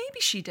 Oh, maybe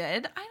she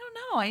did. I don't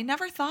know. I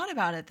never thought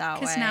about it that way.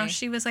 Because now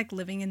she was like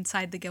living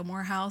inside the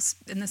Gilmore house,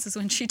 and this is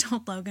when she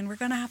told Logan, we're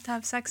going to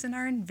have sex in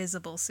our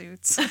invisible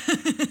suits.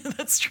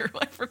 That's true.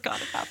 I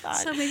forgot about that.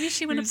 So maybe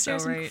she went You're so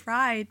upstairs right. and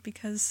cried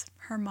because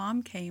her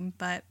mom came,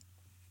 but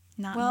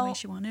not in the way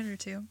she wanted her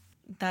to.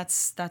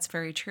 That's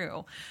very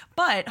true.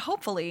 But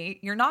hopefully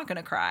you're not going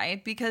to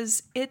cry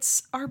because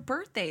it's our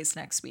birthdays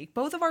next week.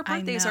 Both of our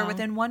birthdays are know.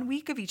 within 1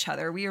 week of each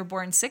other. We are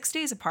born 6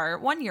 days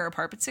apart, 1 year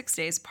apart, but 6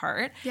 days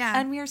apart. Yeah.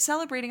 And we are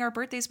celebrating our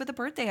birthdays with a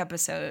birthday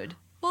episode.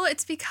 Well,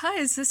 it's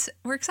because this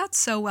works out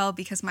so well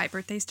because my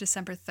birthday is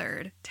December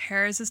 3rd.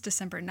 Tara's is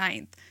December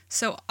 9th.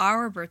 So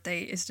our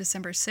birthday is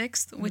December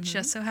 6th, which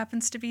just so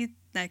happens to be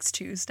next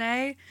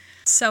Tuesday.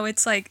 So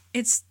it's like,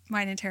 it's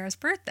mine and Tara's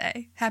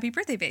birthday. Happy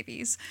birthday,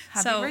 babies.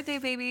 Happy so birthday,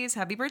 babies.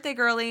 Happy birthday,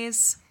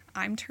 girlies.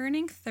 I'm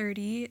turning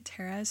 30.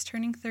 Tara is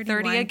turning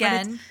 31. 30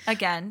 again.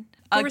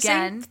 But we're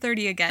saying Again.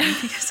 30 again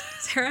because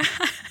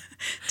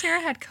Tara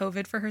had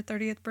COVID for her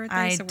 30th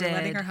birthday, so we're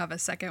letting did. her have a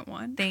second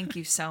one. Thank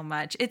you so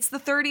much. It's the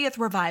 30th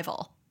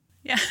revival.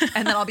 Yeah.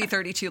 And then I'll be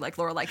 32 like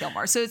Lorelai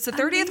Gilmore. So it's the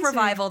 30th Amazing.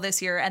 revival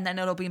this year, and then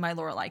it'll be my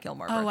Lorelai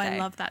Gilmore Oh, birthday. I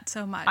love that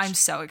so much. I'm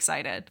so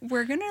excited.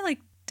 We're going to like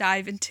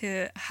dive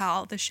into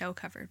how the show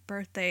covered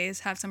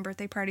birthdays, have some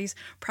birthday parties,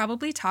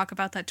 probably talk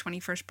about that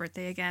 21st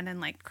birthday again and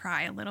like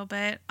cry a little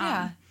bit.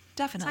 Yeah, So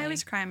definitely. I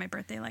always cry on my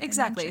birthday, like I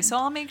Exactly. mentioned. So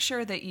I'll make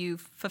sure that you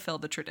fulfill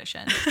the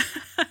tradition.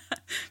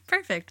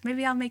 Perfect.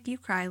 Maybe I'll make you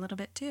cry a little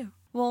bit too.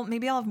 Well,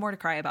 maybe I'll have more to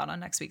cry about on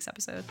next week's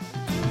episode.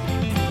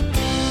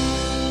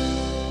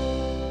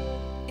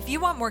 If you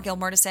want more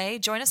Gilmore to Say,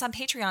 join us on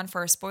Patreon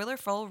for a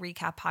spoiler-full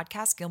recap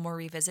podcast, Gilmore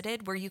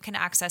Revisited, where you can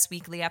access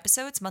weekly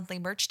episodes, monthly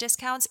merch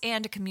discounts,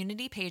 and a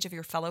community page of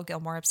your fellow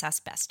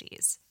Gilmore-obsessed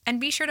besties. And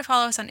be sure to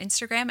follow us on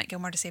Instagram at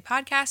Gilmore to Say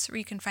Podcast, where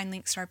you can find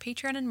links to our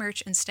Patreon and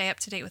merch and stay up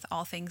to date with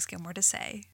all things Gilmore to Say.